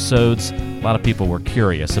other episodes. A lot of people were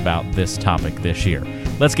curious about this topic this year.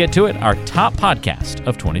 Let's get to it, our top podcast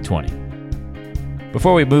of 2020.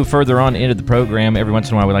 Before we move further on into the program, every once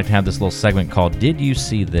in a while we like to have this little segment called Did You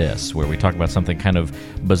See This?, where we talk about something kind of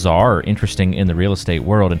bizarre or interesting in the real estate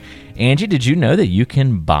world. And Angie, did you know that you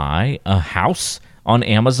can buy a house on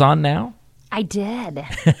Amazon now? I did.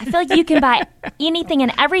 I feel like you can buy anything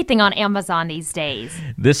and everything on Amazon these days.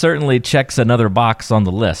 This certainly checks another box on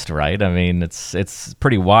the list, right? I mean, it's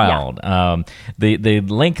pretty wild. Yeah. The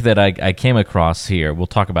link that I came across here, we'll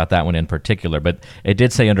talk about that one in particular, but it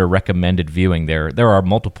did say under recommended viewing there are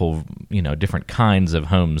multiple, different kinds of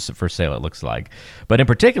homes for sale, it looks like. But in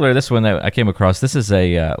particular, this one that I came across, this is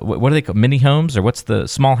a, what are they called, mini homes, or what's the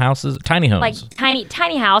small houses? Tiny homes. Like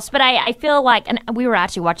tiny house, but I feel like, and we were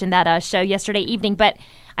actually watching that show yesterday evening, but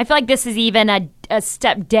I feel like this is even a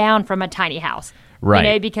step down from a tiny house,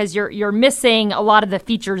 right? Because you're missing a lot of the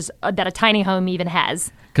features that a tiny home even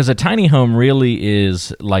has. Because a tiny home really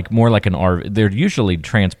is more like an RV. They're usually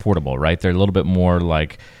transportable, right? They're a little bit more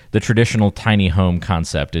like the traditional tiny home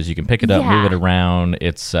concept is you can pick it up, move it around.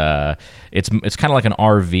 It's kind of like an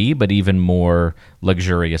RV, but even more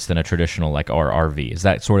luxurious than a traditional RV. Is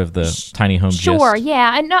that sort of the tiny home gist? Sure,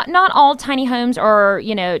 yeah. And not all tiny homes are,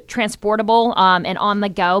 transportable and on the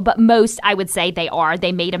go, but most, I would say, they are.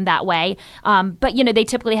 They made them that way. But, they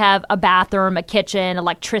typically have a bathroom, a kitchen,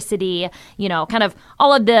 electricity, kind of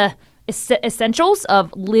all of the essentials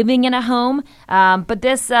of living in a home. But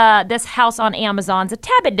this house on Amazon's a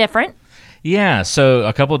tad bit different. Yeah, so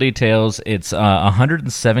a couple details. It's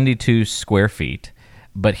 172 square feet.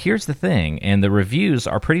 But here's the thing, and the reviews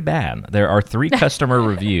are pretty bad. There are 3 customer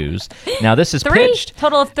reviews. Now, this is pitched.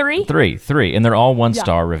 Total of 3? 3, and they're all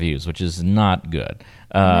 1-star reviews, which is not good.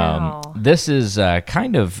 No. This is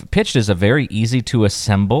kind of pitched as a very easy to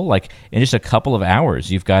assemble. In just a couple of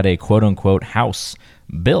hours, you've got a quote-unquote house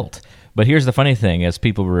built. But here's the funny thing. As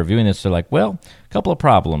people were reviewing this, they're like, well, a couple of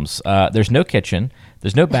problems. There's no kitchen.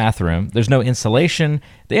 There's no bathroom. There's no insulation.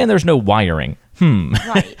 And there's no wiring.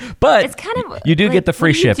 Right. But it's kind of you do get the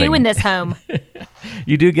free shipping. What do you do in this home?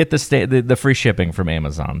 You do get the free shipping from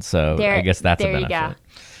Amazon. So I guess that's a benefit. There you go.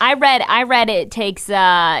 I read it takes,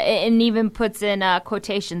 and even puts in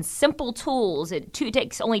quotations, simple tools. It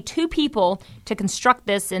takes only 2 people to construct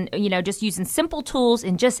this and, just using simple tools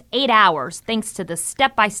in just 8 hours, thanks to the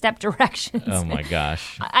step-by-step directions. Oh, my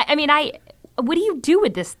gosh. What do you do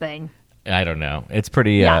with this thing? I don't know. It's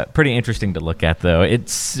pretty interesting to look at, though.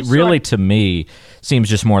 It's really, to me, seems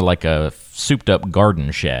just more like a souped-up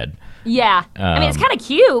garden shed. Yeah. It's kind of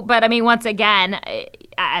cute, but, once again,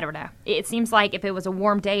 I don't know. It seems like if it was a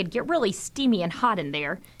warm day, it'd get really steamy and hot in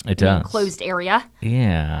there. It does. In an enclosed area.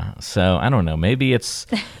 Yeah. So, I don't know. Maybe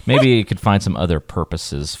you could find some other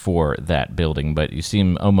purposes for that building, but you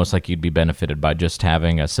seem almost like you'd be benefited by just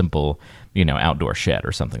having a simple outdoor shed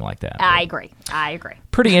or something like that. I agree.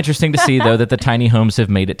 Pretty interesting to see, though, that the tiny homes have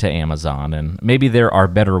made it to Amazon, and maybe there are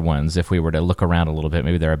better ones if we were to look around a little bit.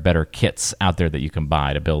 Maybe there are better kits out there that you can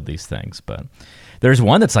buy to build these things, but there's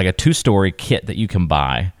one that's like a 2-story kit that you can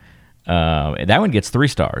buy. That one gets 3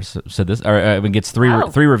 stars. So it gets three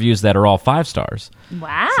reviews that are all 5 stars.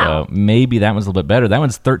 Wow. So maybe that one's a little bit better. That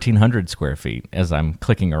one's 1,300 square feet as I'm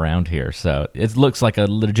clicking around here. So it looks like a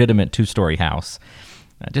legitimate 2-story house.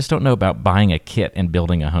 I just don't know about buying a kit and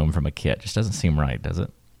building a home from a kit. Just doesn't seem right, does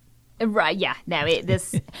it? Right, yeah. No,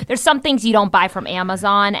 there's some things you don't buy from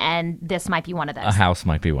Amazon, and this might be one of those. A house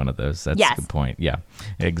might be one of those. That's a good point. Yeah,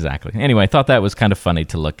 exactly. Anyway, I thought that was kind of funny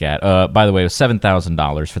to look at. By the way, it was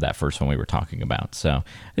 $7,000 for that first one we were talking about. So I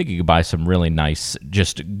think you could buy some really nice,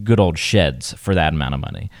 just good old sheds for that amount of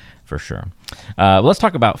money. For sure. Let's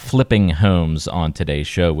talk about flipping homes on today's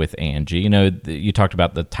show with Angie. You talked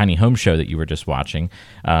about the tiny home show that you were just watching.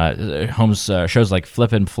 Shows like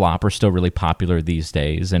Flip and Flop are still really popular these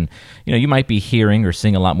days. And, you might be hearing or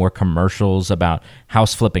seeing a lot more commercials about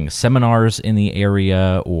house flipping seminars in the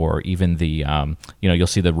area, or even the, you'll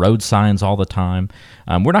see the road signs all the time.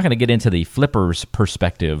 We're not going to get into the flipper's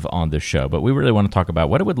perspective on this show, but we really want to talk about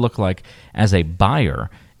what it would look like as a buyer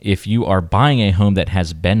if you are buying a home that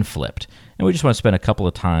has been flipped. And we just want to spend a couple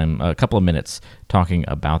of minutes talking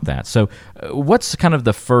about that. So what's kind of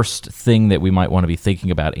the first thing that we might want to be thinking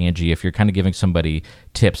about, Angie, if you're kind of giving somebody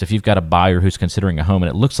tips, if you've got a buyer who's considering a home and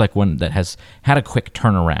it looks like one that has had a quick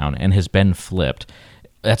turnaround and has been flipped?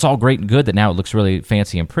 That's all great and good that now it looks really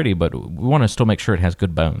fancy and pretty, but we want to still make sure it has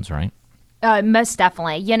good bones, right? Most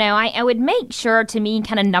definitely. I would make sure, to me,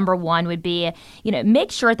 kind of number one would be,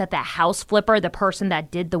 make sure that the house flipper, the person that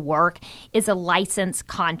did the work, is a licensed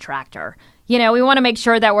contractor. We want to make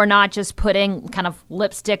sure that we're not just putting kind of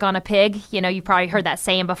lipstick on a pig. You've probably heard that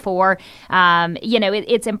saying before.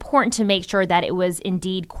 It's important to make sure that it was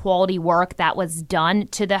indeed quality work that was done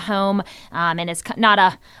to the home, and it's not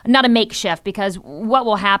a makeshift, because what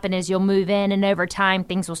will happen is you'll move in, and over time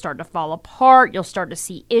things will start to fall apart. You'll start to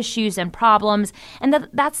see issues and problems, and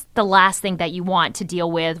that's the last thing that you want to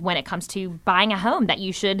deal with when it comes to buying a home that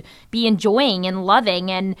you should be enjoying and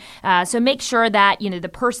loving. And so make sure that the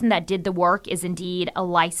person that did the work is indeed a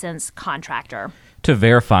licensed contractor. To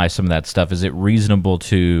verify some of that stuff, is it reasonable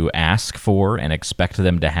to ask for and expect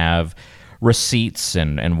them to have receipts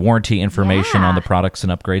and warranty information on the products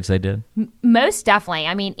and upgrades they did? Most definitely.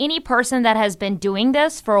 I mean, any person that has been doing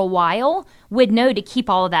this for a while would know to keep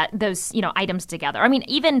all of those items together. I mean,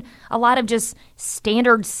 even a lot of just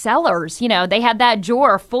standard sellers, they had that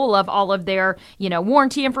drawer full of all of their,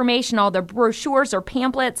 warranty information, all their brochures or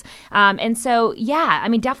pamphlets. And so,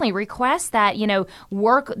 definitely request that, the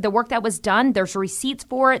work that was done, there's receipts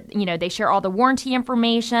for it. They share all the warranty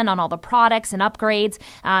information on all the products and upgrades,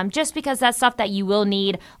 just because that's stuff that you will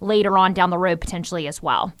need later on down the road potentially as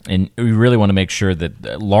well. And we really want to make sure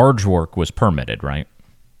that large work was permitted, right?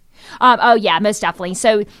 Most definitely.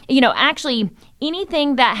 So, actually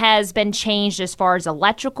anything that has been changed as far as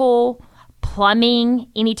electrical, plumbing,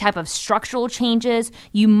 any type of structural changes,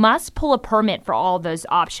 you must pull a permit for all of those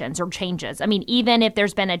options or changes. I mean, even if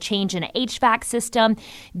there's been a change in an HVAC system,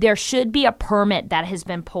 there should be a permit that has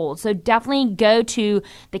been pulled. So definitely go to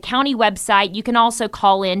the county website. You can also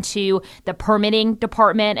call into the permitting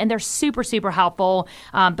department, and they're super, super helpful.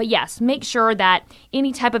 But yes, make sure that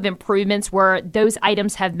any type of improvements where those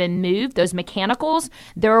items have been moved, those mechanicals,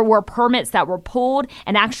 there were permits that were pulled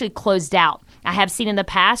and actually closed out. I have seen in the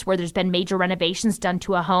past where there's been major renovations done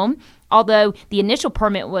to a home. Although the initial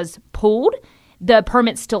permit was pulled, the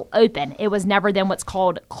permit's still open. It was never then what's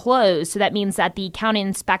called closed. So that means that the county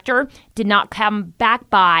inspector did not come back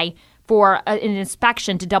by for an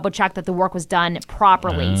inspection to double check that the work was done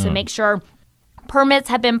properly. So make sure permits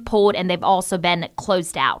have been pulled and they've also been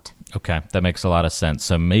closed out. Okay, that makes a lot of sense.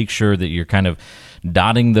 So make sure that you're kind of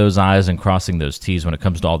dotting those I's and crossing those T's when it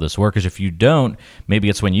comes to all this work, because if you don't, maybe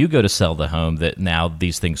it's when you go to sell the home that now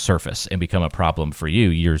these things surface and become a problem for you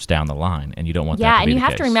years down the line, and you don't want that to be the case. Yeah, and you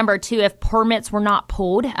have to remember, too, if permits were not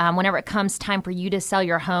pulled, whenever it comes time for you to sell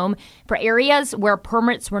your home, for areas where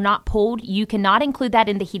permits were not pulled, you cannot include that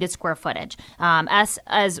in the heated square footage. Us,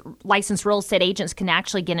 as licensed real estate agents, can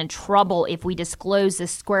actually get in trouble if we disclose the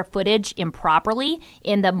square footage improperly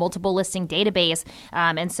in the multiple listing database.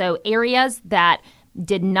 And so areas that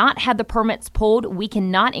did not have the permits pulled, we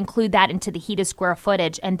cannot include that into the heated square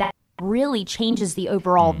footage, and that really changes the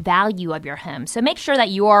overall value of your home. So make sure that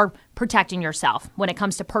you are protecting yourself when it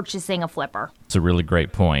comes to purchasing a flipper. It's a really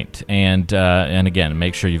great point. And again,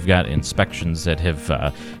 make sure you've got inspections that have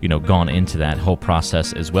gone into that whole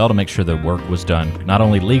process as well to make sure the work was done not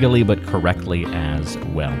only legally but correctly as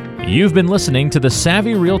well. You've been listening to the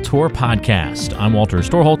Savvy Realtor podcast. I'm Walter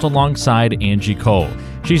Storholt alongside Angie Cole.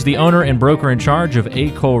 She's the owner and broker in charge of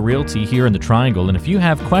A. Cole Realty here in the Triangle. And if you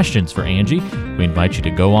have questions for Angie, we invite you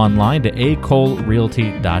to go online to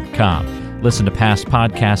acolerealty.com. Listen to past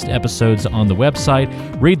podcast episodes on the website,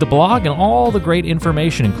 read the blog, and all the great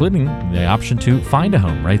information, including the option to find a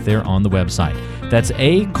home right there on the website. That's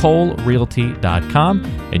acolerealty.com.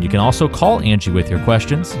 And you can also call Angie with your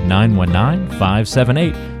questions,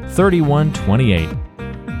 919-578-3128.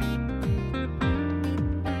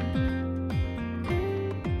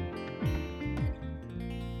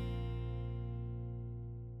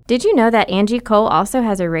 Did you know that Angie Cole also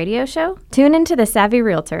has a radio show? Tune into The Savvy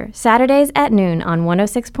Realtor, Saturdays at noon on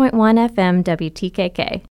 106.1 FM WTKK.